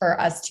times for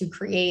us to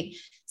create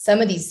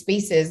some of these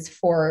spaces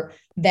for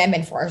them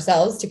and for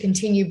ourselves to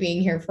continue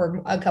being here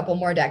for a couple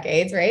more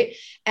decades, right?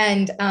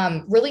 And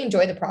really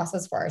enjoy the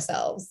process for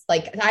ourselves.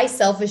 Like, I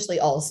selfishly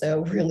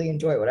also really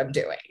enjoy what I'm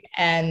doing.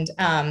 And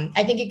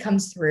I think it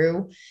comes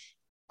through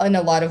in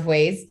a lot of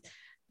ways.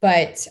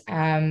 But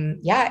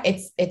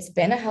it's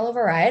been a hell of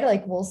a ride.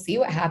 Like, we'll see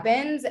what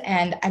happens.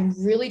 And I'm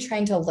really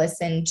trying to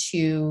listen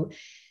to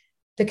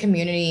the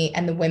community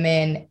and the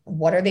women.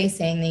 What are they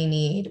saying they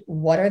need?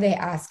 What are they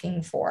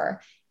asking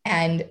for?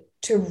 And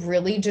to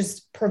really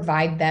just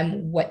provide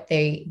them what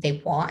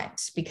they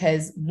want.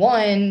 Because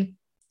one,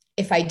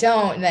 if I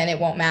don't, then it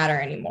won't matter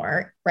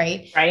anymore.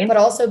 Right. Right. But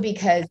also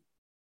because,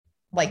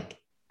 like,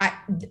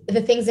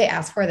 the things they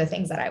ask for are the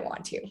things that I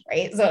want to,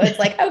 right? So it's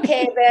like,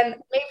 okay, then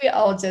maybe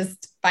I'll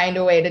just find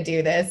a way to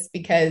do this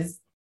because,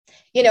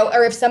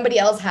 or if somebody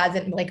else has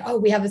it, like, oh,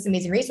 we have this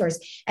amazing resource,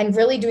 and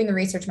really doing the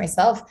research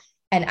myself.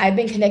 And I've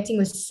been connecting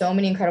with so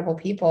many incredible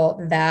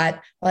people that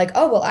are like,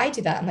 oh, well, I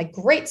do that. I'm like,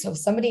 great. So if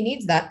somebody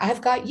needs that,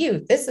 I've got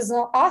you. This is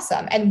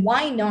awesome. And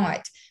why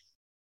not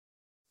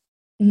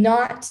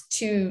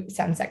to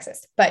sound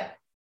sexist, but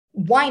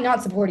why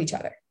not support each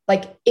other?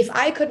 Like if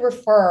I could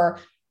refer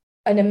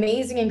an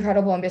amazing,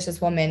 incredible,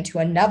 ambitious woman to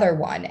another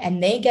one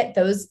and they get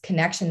those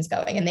connections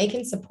going and they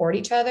can support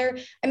each other.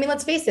 I mean,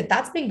 let's face it,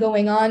 that's been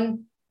going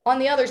on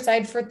the other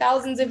side for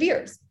thousands of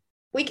years.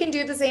 We can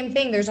do the same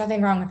thing. There's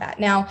nothing wrong with that.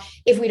 Now,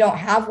 if we don't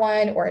have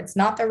one or it's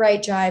not the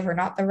right jive or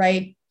not the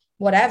right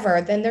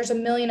whatever, then there's a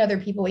million other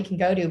people we can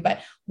go to,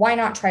 but why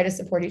not try to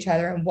support each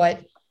other and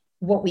what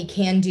we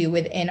can do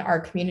within our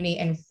community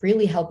and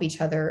really help each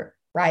other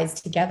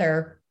rise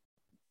together?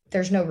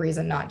 There's no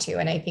reason not to.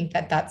 And I think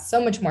that that's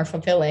so much more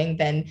fulfilling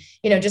than,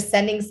 just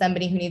sending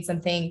somebody who needs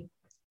something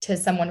to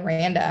someone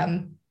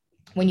random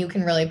when you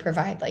can really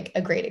provide like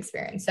a great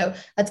experience. So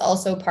that's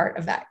also part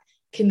of that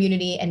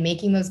community and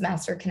making those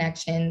master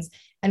connections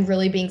and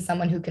really being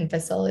someone who can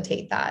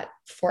facilitate that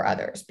for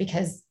others.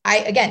 Because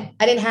I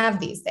didn't have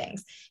these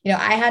things.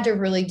 I had to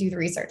really do the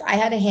research. I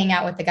had to hang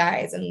out with the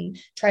guys and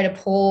try to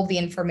pull the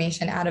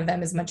information out of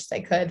them as much as I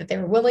could that they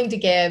were willing to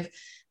give.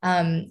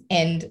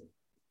 And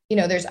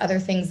there's other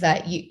things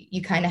that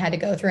you kind of had to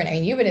go through. And I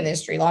mean, you've been in the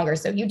industry longer,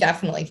 so you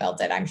definitely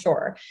felt it, I'm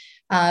sure.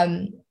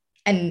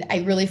 And I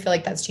really feel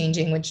like that's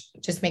changing, which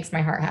just makes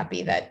my heart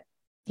happy that,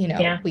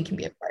 we can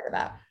be a part of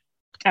that.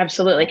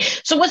 Absolutely.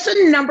 So what's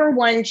the number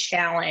one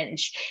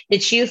challenge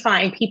that you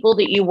find people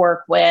that you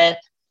work with?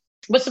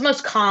 What's the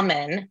most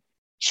common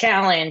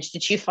challenge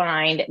that you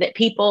find that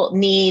people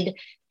need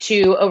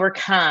to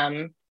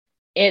overcome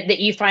that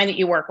you find that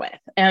you work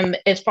with?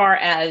 As far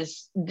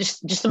as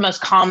just the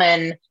most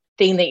common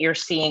thing that you're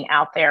seeing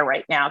out there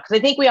right now? Because I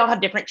think we all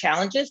have different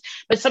challenges,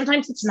 but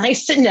sometimes it's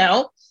nice to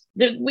know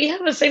that we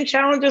have the same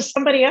challenge as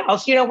somebody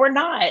else. We're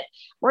not,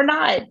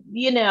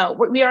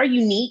 we are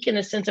unique in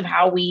the sense of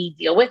how we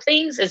deal with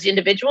things as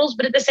individuals,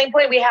 but at the same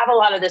point, we have a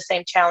lot of the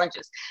same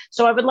challenges.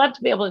 So I would love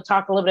to be able to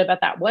talk a little bit about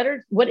that.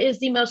 What is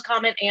the most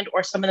common and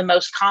or some of the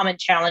most common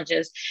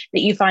challenges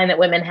that you find that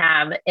women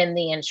have in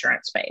the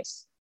insurance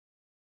space?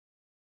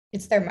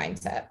 It's their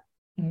mindset.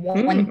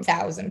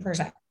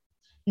 1,000%.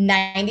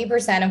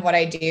 90% of what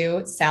I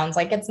do sounds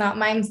like it's not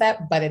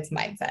mindset, but it's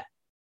mindset.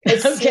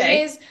 As soon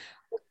as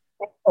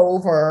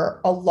over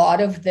a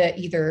lot of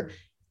either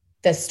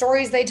the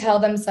stories they tell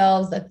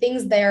themselves, the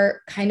things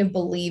they're kind of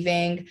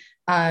believing,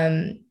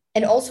 and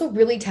also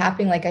really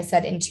tapping, like I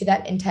said, into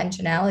that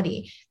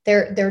intentionality.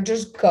 They're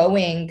just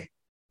going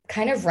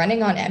kind of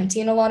running on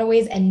empty in a lot of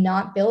ways and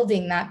not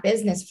building that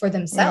business for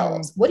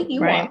themselves. What do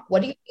you want?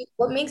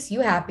 What makes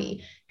you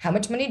happy? How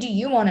much money do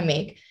you want to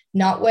make?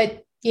 Not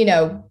what,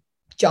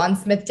 John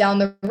Smith down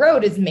the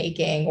road is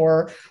making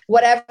or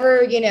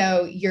whatever,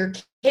 your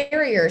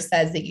carrier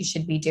says that you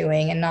should be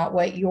doing, and not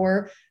what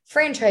your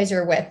franchise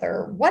you're with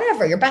or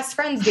whatever your best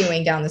friend's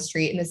doing down the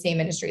street in the same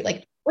industry.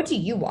 Like, what do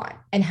you want?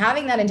 And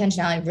having that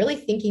intentionality, really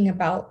thinking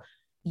about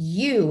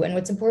you and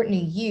what's important to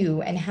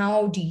you and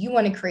how do you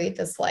want to create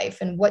this life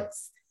and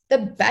what's the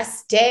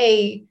best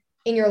day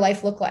in your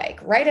life look like?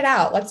 Write it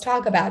out. Let's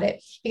talk about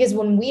it. Because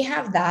when we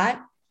have that,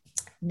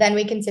 then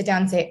we can sit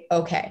down and say,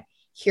 okay,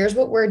 here's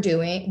what we're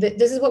doing.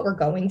 This is what we're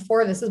going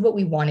for. This is what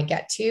we want to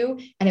get to.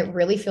 And it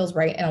really feels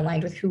right and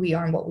aligned with who we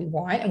are and what we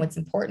want and what's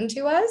important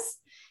to us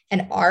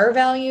and our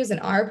values and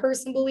our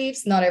personal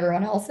beliefs, not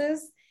everyone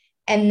else's.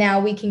 And now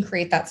we can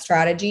create that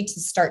strategy to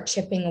start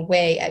chipping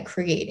away at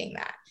creating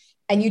that.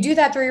 And you do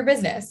that through your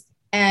business.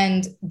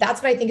 And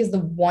that's what I think is the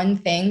one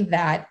thing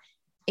that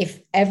if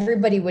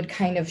everybody would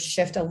kind of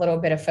shift a little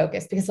bit of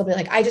focus, because they'll be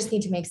like, I just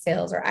need to make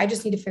sales, or I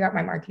just need to figure out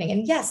my marketing.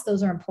 And yes,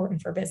 those are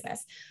important for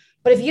business.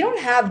 But if you don't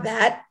have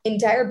that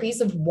entire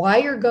piece of why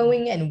you're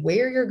going and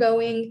where you're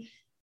going,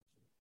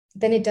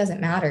 then it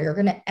doesn't matter. You're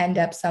going to end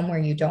up somewhere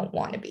you don't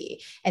want to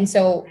be. And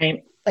so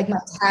like my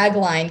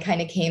tagline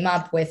kind of came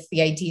up with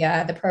the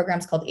idea, the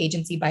program's called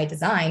Agency by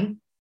Design,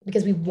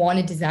 because we want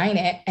to design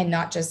it and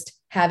not just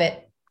have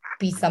it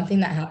be something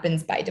that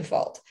happens by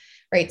default,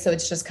 right? So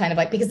it's just kind of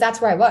like, because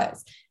that's where I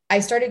was. I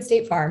started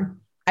State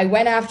Farm. I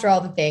went after all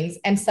the things.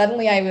 And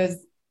suddenly I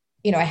was,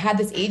 I had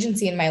this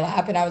agency in my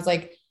lap and I was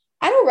like,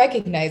 I don't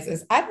recognize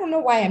this. I don't know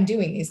why I'm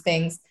doing these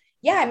things.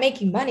 Yeah, I'm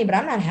making money, but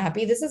I'm not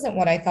happy. This isn't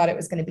what I thought it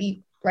was going to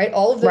be, right?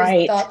 All of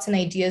those thoughts and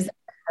ideas in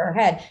our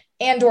head,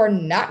 and or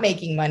not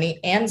making money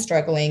and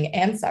struggling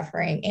and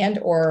suffering and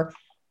or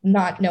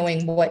not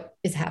knowing what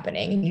is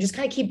happening. And you just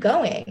kind of keep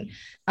going.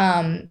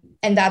 And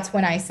that's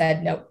when I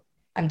said, nope,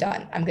 I'm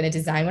done. I'm going to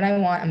design what I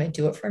want. I'm going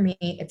to do it for me.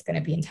 It's going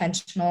to be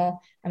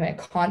intentional. I'm going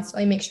to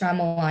constantly make sure I'm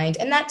aligned.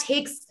 And that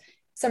takes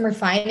some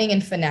refining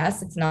and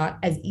finesse. It's not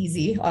as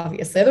easy,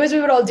 obviously. Otherwise we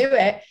would all do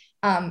it.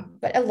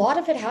 But a lot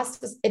of it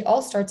it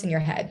all starts in your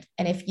head.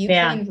 And if you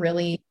can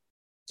really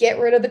get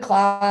rid of the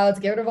clouds,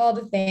 get rid of all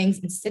the things,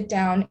 and sit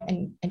down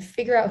and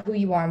figure out who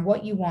you are and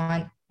what you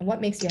want and what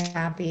makes you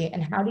happy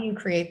and how do you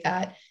create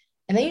that.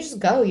 And then you just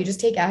go, you just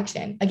take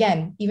action.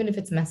 Again, even if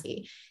it's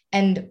messy.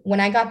 And when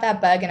I got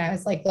that bug and I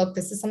was like, look,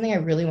 this is something I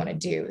really want to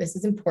do. This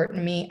is important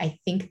to me. I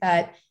think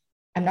that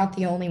I'm not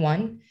the only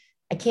one.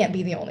 I can't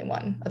be the only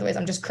one. Otherwise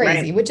I'm just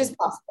crazy, right. Which is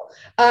possible.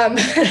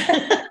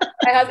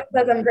 My husband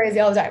says I'm crazy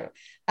all the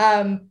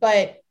time.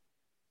 But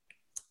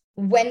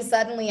when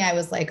suddenly I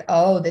was like,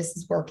 oh, this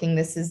is working.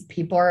 This is,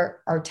 people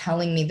are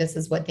telling me this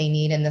is what they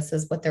need and this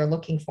is what they're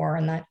looking for.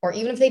 And that, or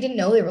even if they didn't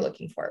know they were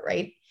looking for it,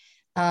 right?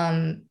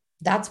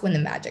 That's when the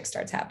magic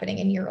starts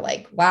happening. And you're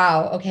like,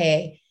 wow,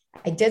 okay,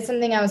 I did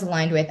something I was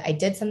aligned with. I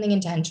did something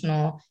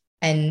intentional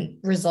and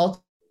results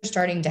are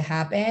starting to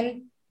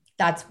happen.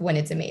 That's when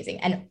it's amazing.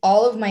 And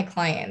all of my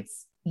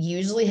clients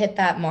usually hit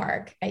that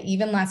mark,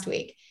 even last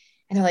week.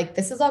 And they're like,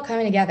 this is all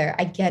coming together.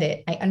 I get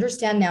it. I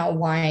understand now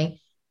why,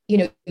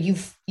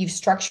 you've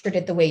structured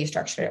it the way you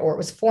structured it, or it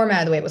was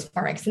formatted the way it was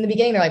formatted. Because in the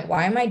beginning, they're like,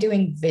 why am I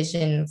doing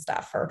vision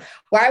stuff? Or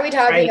why are we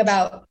talking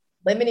about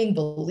limiting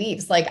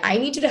beliefs? Like, I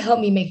need you to help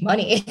me make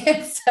money.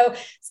 So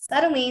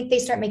suddenly they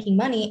start making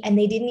money and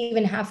they didn't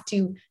even have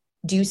to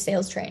do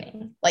sales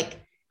training.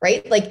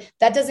 Right? Like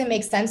that doesn't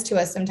make sense to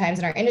us sometimes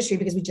in our industry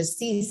because we just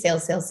see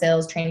sales,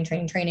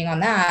 training on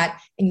that.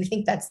 And you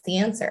think that's the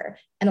answer.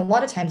 And a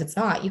lot of times it's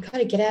not. You got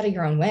to get out of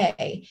your own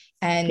way.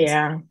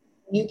 And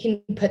you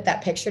can put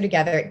that picture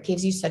together. It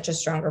gives you such a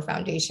stronger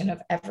foundation of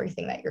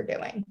everything that you're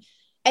doing.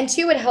 And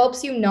two, it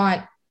helps you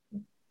not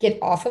get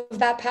off of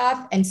that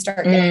path and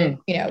start getting,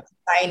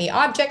 shiny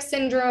object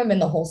syndrome and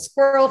the whole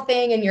squirrel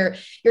thing. And you're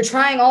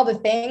trying all the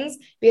things,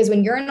 because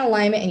when you're in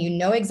alignment and you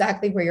know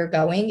exactly where you're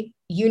going,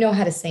 you know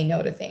how to say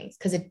no to things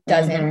because it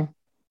doesn't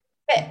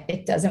fit.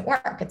 It doesn't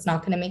work. It's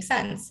not going to make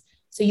sense.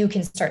 So you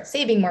can start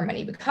saving more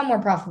money, become more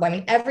profitable. I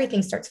mean,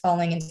 everything starts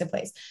falling into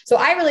place. So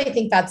I really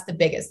think that's the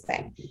biggest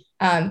thing.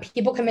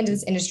 People come into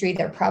this industry,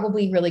 they're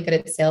probably really good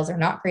at sales, they're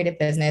not great at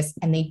business,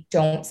 and they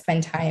don't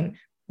spend time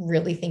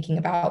really thinking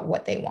about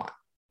what they want.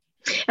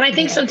 And I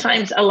think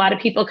sometimes a lot of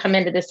people come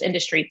into this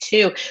industry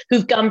too,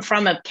 who've come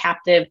from a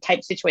captive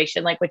type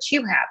situation like what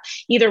you have,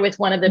 either with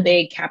one of the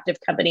big captive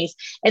companies,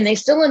 and they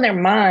still in their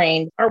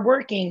mind are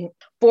working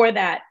for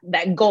that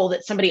goal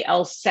that somebody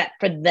else set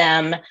for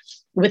them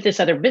with this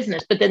other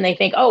business. But then they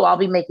think, oh, I'll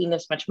be making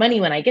this much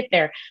money when I get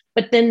there.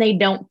 But then they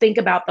don't think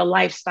about the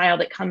lifestyle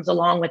that comes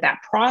along with that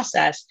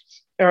process,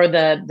 or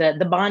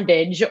the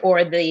bondage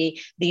or the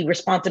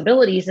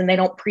responsibilities, and they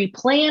don't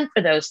pre-plan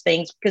for those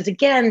things because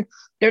again,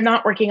 they're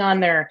not working on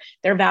their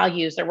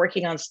values. They're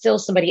working on still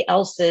somebody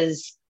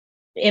else's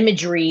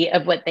imagery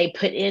of what they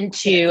put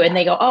into, and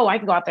they go, oh, I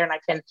can go out there and I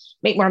can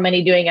make more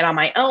money doing it on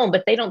my own.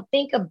 But they don't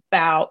think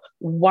about,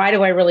 why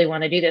do I really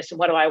want to do this? And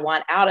what do I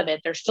want out of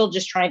it? They're still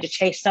just trying to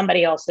chase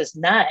somebody else's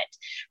nut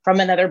from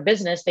another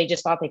business. They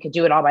just thought they could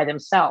do it all by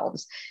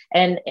themselves.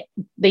 And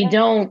they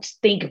don't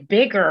think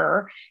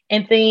bigger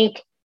and think,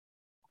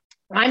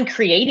 I'm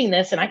creating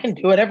this and I can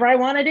do whatever I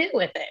want to do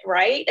with it.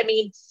 Right. I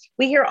mean,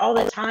 we hear all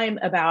the time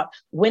about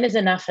when is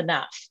enough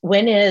enough?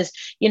 When is,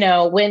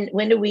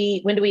 when do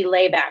we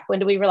lay back? When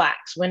do we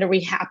relax? When are we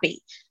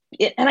happy?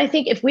 And I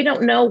think if we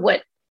don't know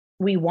what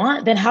we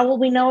want, then how will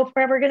we know if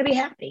we're ever going to be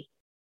happy?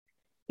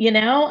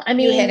 I mean,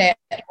 you hit it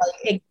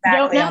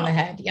exactly on the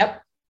head.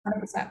 Yep.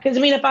 100%. Because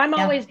I mean, if I'm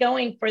always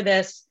going for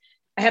this,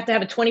 I have to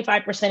have a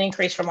 25%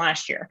 increase from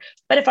last year.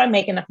 But if I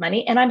make enough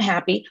money and I'm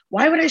happy,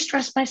 why would I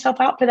stress myself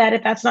out for that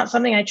if that's not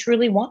something I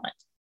truly want?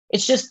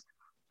 It's just,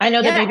 I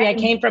know that maybe I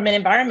came from an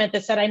environment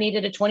that said I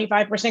needed a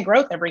 25%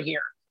 growth every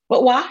year.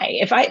 But why?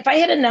 If I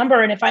hit a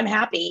number and if I'm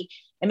happy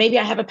and maybe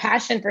I have a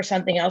passion for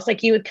something else,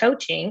 like you with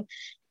coaching,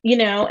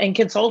 and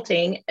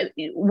consulting,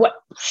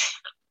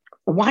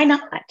 why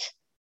not?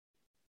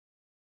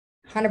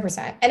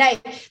 100%.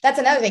 And that's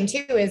another thing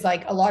too, is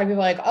like a lot of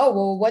people are like, oh,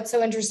 well, what's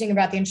so interesting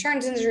about the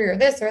insurance industry or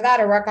this or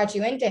that, or what got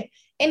you into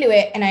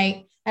it? And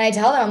I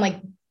tell them, I'm like,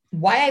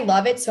 why I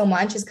love it so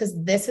much is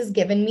because this has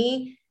given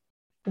me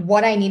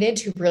what I needed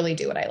to really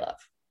do what I love,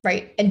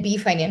 right? And be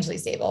financially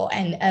stable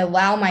and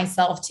allow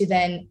myself to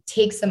then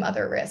take some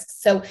other risks.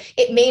 So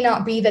it may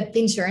not be that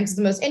the insurance is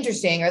the most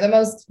interesting or the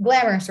most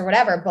glamorous or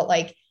whatever, but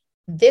like,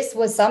 this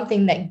was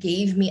something that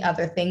gave me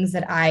other things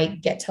that I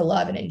get to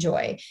love and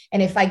enjoy.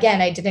 And if, again,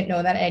 I didn't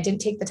know that and I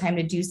didn't take the time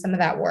to do some of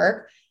that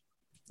work,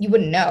 you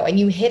wouldn't know. And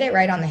you hit it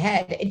right on the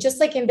head. It's just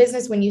like in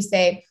business, when you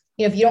say,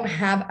 if you don't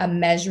have a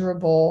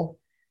measurable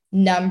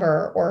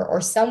number or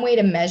some way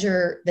to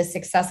measure the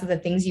success of the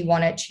things you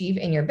want to achieve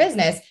in your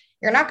business,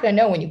 you're not going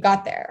to know when you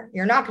got there.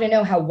 You're not going to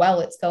know how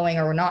well it's going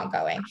or not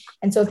going.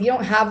 And so if you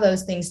don't have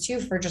those things too,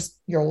 for just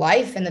your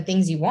life and the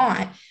things you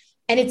want.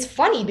 And it's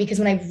funny because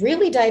when I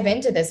really dive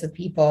into this with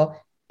people,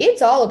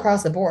 it's all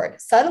across the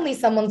board. Suddenly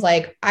someone's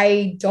like,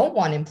 I don't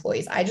want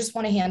employees. I just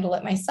want to handle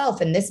it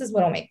myself. And this is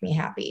what'll make me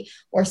happy.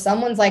 Or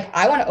someone's like,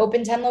 I want to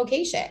open 10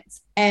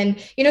 locations. And,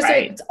 so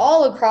it's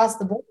all across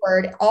the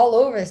board, all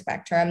over the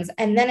spectrums.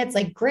 And then it's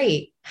like,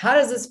 great. How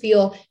does this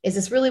feel? Is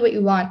this really what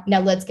you want?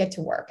 Now let's get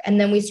to work. And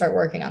then we start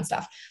working on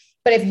stuff.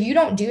 But if you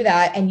don't do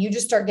that and you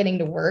just start getting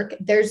to work,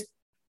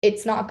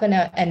 it's not going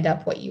to end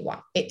up what you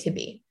want it to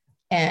be.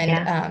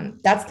 And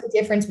that's the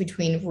difference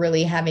between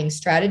really having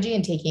strategy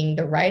and taking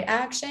the right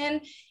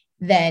action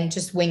than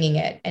just winging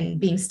it and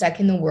being stuck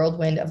in the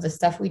whirlwind of the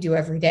stuff we do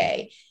every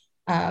day.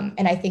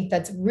 And I think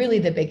that's really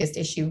the biggest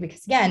issue,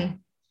 because again,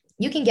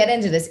 you can get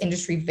into this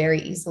industry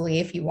very easily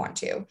if you want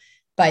to,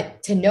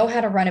 but to know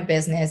how to run a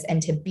business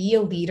and to be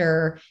a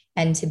leader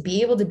and to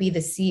be able to be the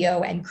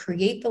CEO and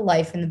create the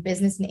life and the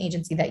business and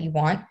agency that you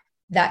want,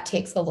 that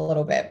takes a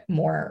little bit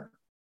more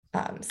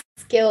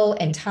skill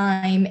and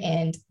time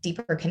and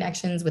deeper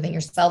connections within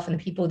yourself and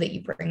the people that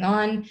you bring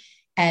on,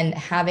 and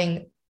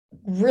having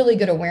really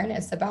good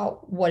awareness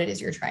about what it is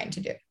you're trying to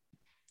do.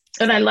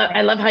 And I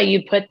love how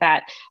you put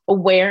that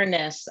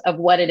awareness of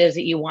what it is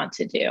that you want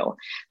to do,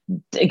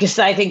 because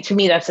I think to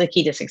me, that's the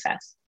key to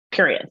success,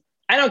 period.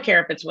 I don't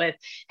care if it's with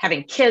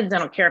having kids. I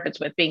don't care if it's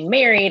with being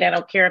married. I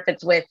don't care if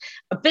it's with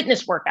a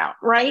fitness workout,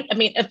 right? I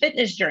mean, a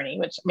fitness journey,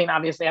 which, I mean,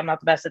 obviously I'm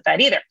not the best at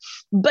that either,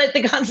 but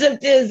the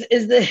concept is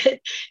that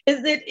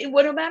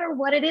no matter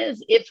what it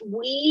is, if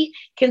we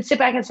can sit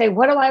back and say,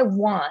 what do I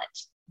want?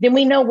 Then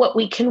we know what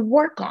we can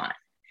work on.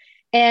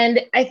 And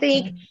I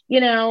think,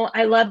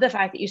 I love the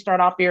fact that you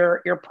start off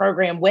your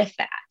program with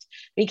that,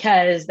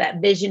 because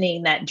that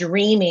visioning, that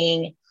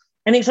dreaming,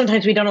 I think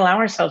sometimes we don't allow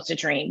ourselves to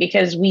dream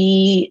because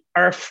we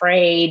are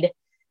afraid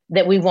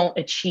that we won't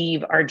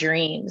achieve our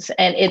dreams.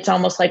 And it's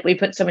almost like we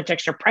put so much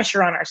extra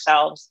pressure on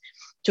ourselves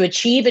to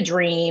achieve a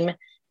dream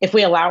if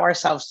we allow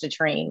ourselves to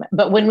dream.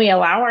 But when we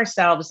allow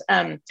ourselves,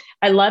 I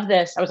love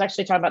this. I was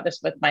actually talking about this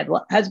with my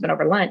husband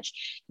over lunch.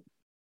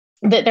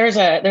 That there's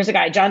a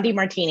guy, John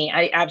Demartini.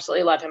 I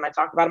absolutely love him. I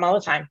talk about him all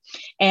the time.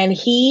 And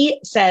he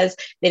says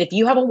that if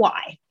you have a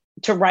why,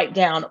 to write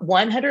down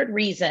 100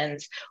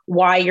 reasons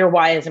why your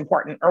why is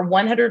important, or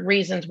 100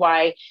 reasons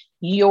why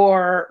you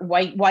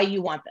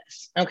want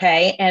this.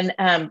 Okay. And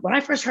when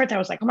I first heard that, I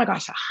was like, oh my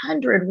gosh,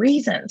 100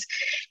 reasons.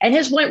 And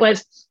his point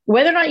was,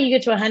 whether or not you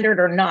get to 100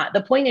 or not,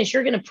 the point is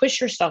you're going to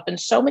push yourself in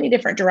so many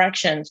different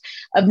directions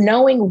of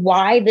knowing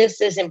why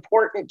this is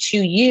important to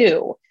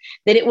you,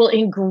 that it will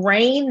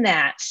ingrain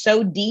that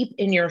so deep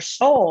in your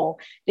soul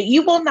that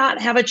you will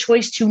not have a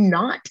choice to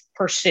not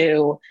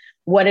pursue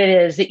what it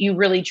is that you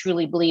really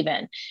truly believe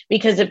in.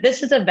 Because if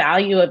this is a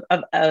value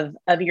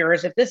of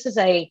yours, if this is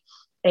a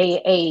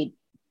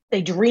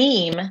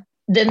dream,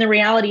 then the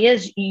reality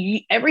is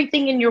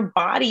everything in your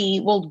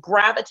body will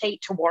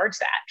gravitate towards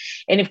that.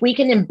 And if we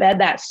can embed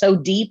that so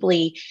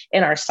deeply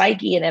in our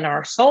psyche and in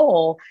our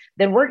soul,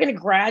 then we're going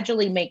to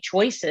gradually make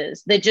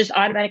choices that just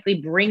automatically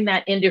bring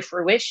that into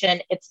fruition.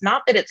 It's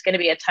not that it's going to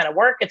be a ton of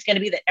work. It's going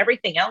to be that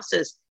everything else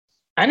is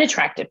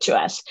unattractive to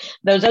us.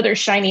 Those other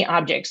shiny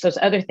objects, those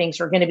other things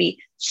are going to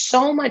be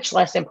so much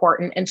less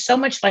important and so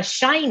much less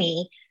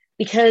shiny,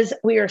 because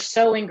we are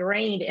so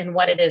ingrained in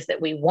what it is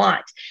that we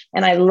want.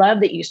 And I love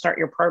that you start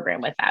your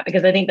program with that,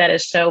 because I think that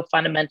is so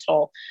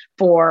fundamental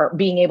for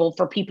being able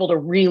for people to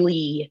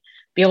really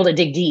be able to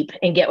dig deep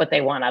and get what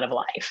they want out of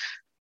life.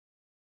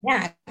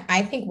 Yeah,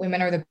 I think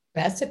women are the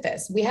best at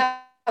this. We have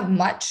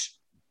much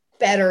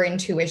better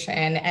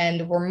intuition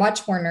and we're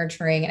much more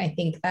nurturing. And I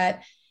think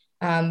that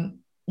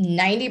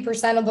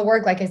 90% of the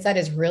work, like I said,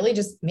 is really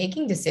just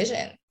making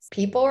decisions.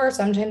 People are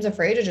sometimes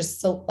afraid to just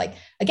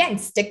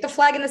stick the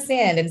flag in the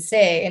sand and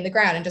say in the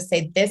ground and just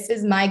say, this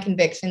is my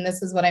conviction.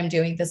 This is what I'm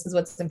doing. This is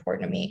what's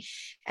important to me,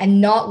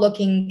 and not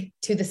looking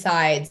to the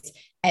sides.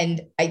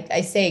 And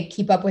I say,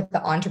 keep up with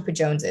the Entrepreneur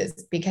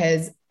Joneses,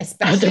 because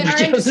especially in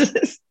our industry,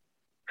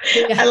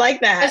 I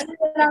like that.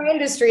 In our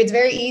industry, it's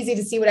very easy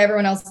to see what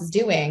everyone else is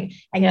doing,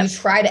 and you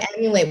try to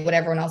emulate what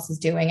everyone else is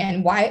doing.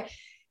 And why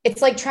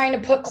it's like trying to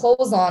put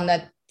clothes on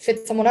that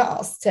fit someone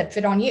else to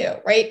fit on you,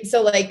 right?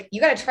 So like,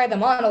 you got to try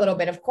them on a little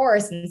bit, of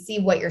course, and see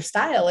what your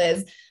style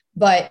is.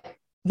 But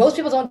most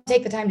people don't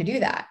take the time to do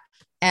that.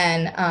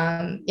 And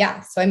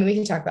so I mean, we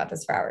can talk about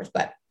this for hours,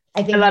 but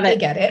I think they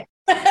get it.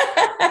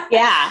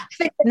 Yeah.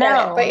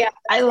 But yeah,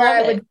 I love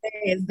it. I would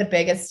say is the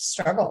biggest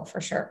struggle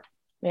for sure.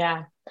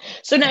 Yeah.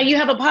 So now you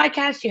have a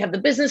podcast, you have the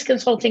business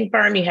consulting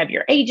firm, you have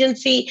your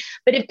agency,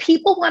 but if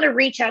people want to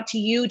reach out to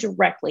you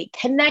directly,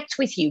 connect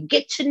with you,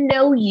 get to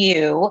know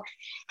you,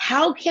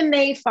 how can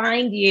they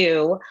find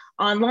you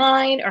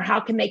online, or how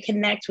can they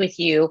connect with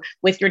you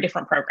with your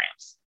different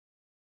programs?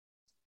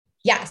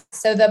 Yes.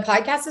 So the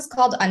podcast is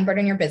called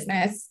Unburden Your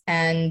Business,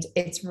 and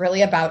it's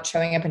really about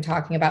showing up and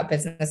talking about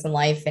business and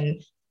life.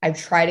 And I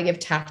try to give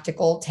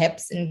tactical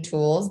tips and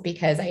tools,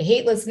 because I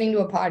hate listening to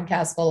a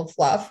podcast full of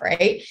fluff,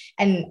 right?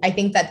 And I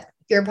think that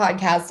your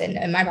podcast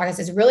and my podcast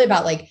is really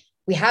about, like,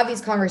 we have these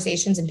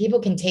conversations and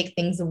people can take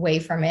things away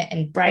from it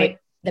and put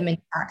them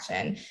into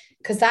action,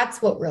 because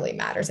that's what really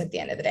matters at the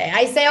end of the day.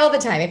 I say all the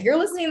time, if you're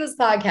listening to this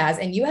podcast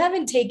and you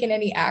haven't taken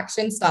any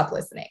action, stop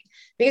listening,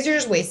 because you're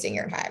just wasting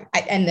your time.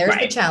 And there's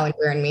the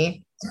challenger in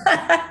me.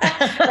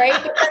 Right?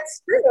 But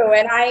that's true.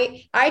 And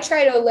I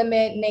try to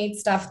eliminate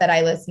stuff that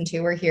I listen to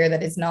or hear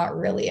that is not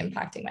really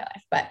impacting my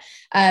life. But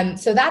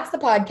so that's the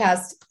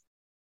podcast.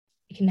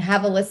 can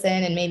have a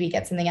listen and maybe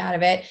get something out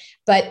of it.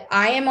 But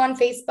I am on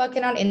Facebook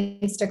and on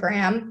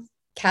Instagram,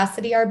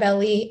 Cassidy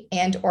Arbelli,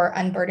 and or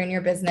Unburden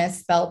Your Business,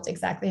 spelled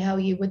exactly how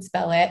you would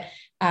spell it.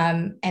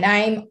 And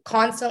I'm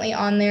constantly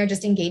on there,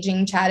 just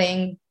engaging,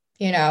 chatting,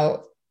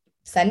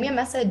 send me a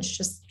message,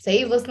 just say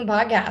you listen to the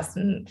podcast.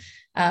 And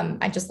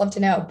I just love to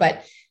know.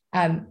 But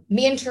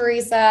me and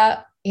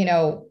Teresa,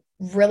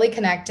 really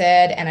connected.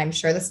 And I'm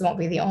sure this won't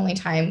be the only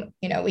time,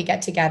 we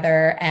get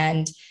together.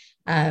 And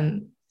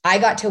I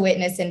got to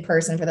witness in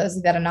person, for those of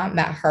you that have not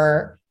met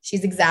her,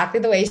 she's exactly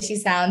the way she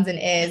sounds and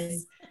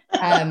is.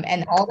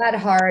 And all that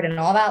heart and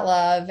all that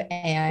love.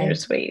 And you're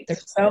sweet.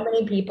 There's so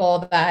many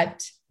people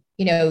that,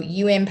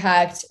 you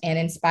impact and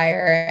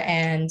inspire.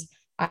 And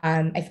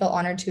I feel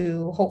honored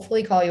to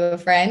hopefully call you a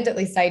friend. At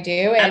least I do.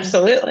 And,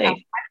 absolutely. I'm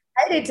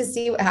excited to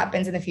see what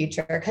happens in the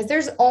future, because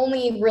there's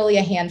only really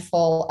a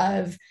handful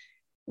of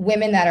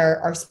women that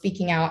are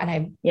speaking out. And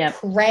I'm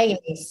praying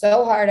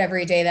so hard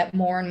every day that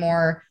more and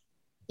more,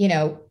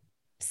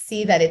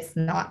 see that it's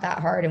not that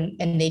hard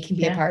and they can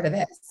be a part of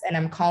this. And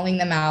I'm calling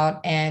them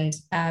out, and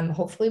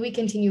hopefully we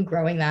continue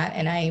growing that.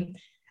 And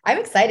I'm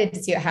excited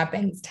to see what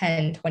happens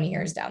 10, 20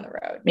 years down the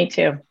road. Me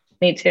too.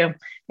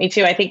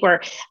 I think I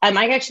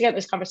actually got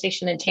this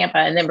conversation in Tampa,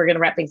 and then we're going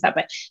to wrap things up,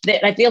 but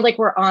I feel like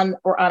we're on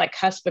a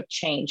cusp of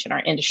change in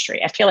our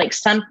industry. I feel like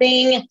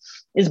something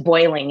is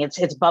boiling.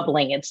 It's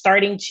bubbling. It's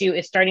starting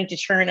to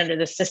churn under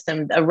the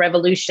system, a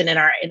revolution in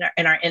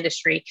our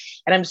industry.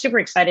 And I'm super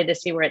excited to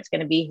see where it's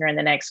going to be here in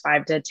the next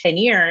 5 to 10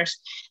 years,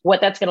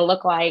 what that's going to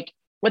look like,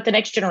 what the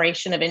next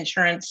generation of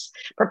insurance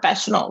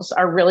professionals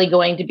are really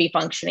going to be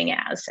functioning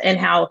as, and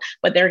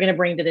what they're going to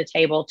bring to the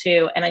table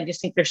too. And I just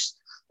think there's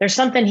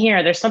something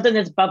here. There's something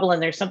that's bubbling.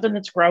 There's something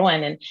that's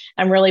growing. And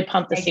I'm really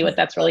pumped to see what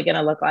that's really going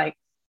to look like.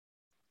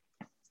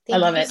 I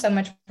love it. Thank you so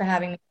much for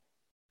having me.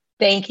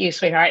 Thank you,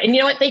 sweetheart. And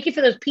you know what? Thank you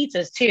for those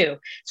pizzas too.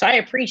 So I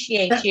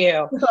appreciate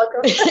you.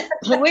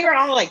 We were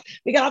all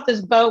we got off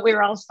this boat. We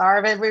were all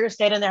starving. We were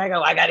standing there. I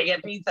go, I got to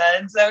get pizza.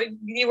 And so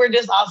you were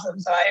just awesome.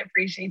 So I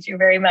appreciate you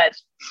very much.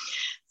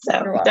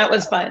 So that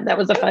was fun. That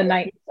was a fun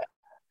night.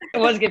 It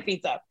was good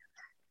pizza.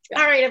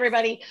 All right,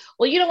 everybody.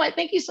 Well, you know what?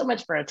 Thank you so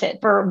much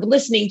for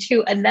listening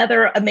to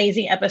another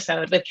amazing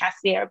episode with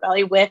Cassidy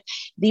Arbelli with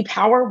the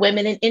Power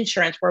Women in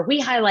Insurance, where we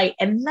highlight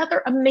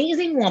another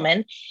amazing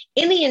woman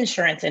in the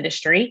insurance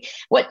industry,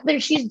 what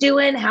she's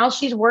doing, how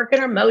she's working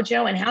her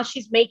mojo, and how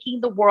she's making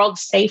the world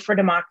safe for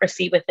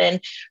democracy within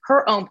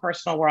her own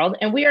personal world.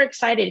 And we are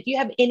excited. If you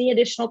have any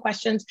additional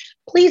questions,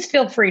 please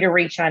feel free to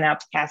reach on out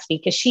to Cassidy,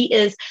 because she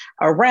is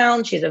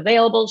around, she's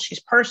available, she's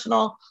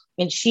personal,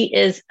 and she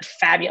is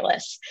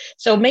fabulous.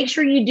 So make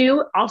sure you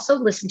do also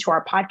listen to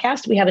our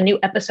podcast. We have a new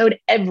episode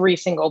every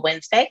single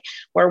Wednesday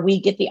where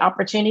we get the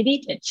opportunity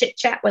to chit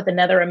chat with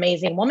another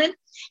amazing woman.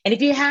 And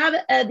if you have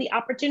the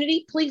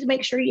opportunity, please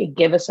make sure you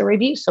give us a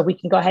review so we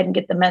can go ahead and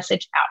get the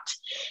message out.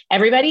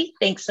 Everybody,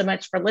 thanks so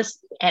much for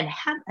listening, and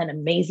have an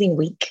amazing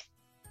week.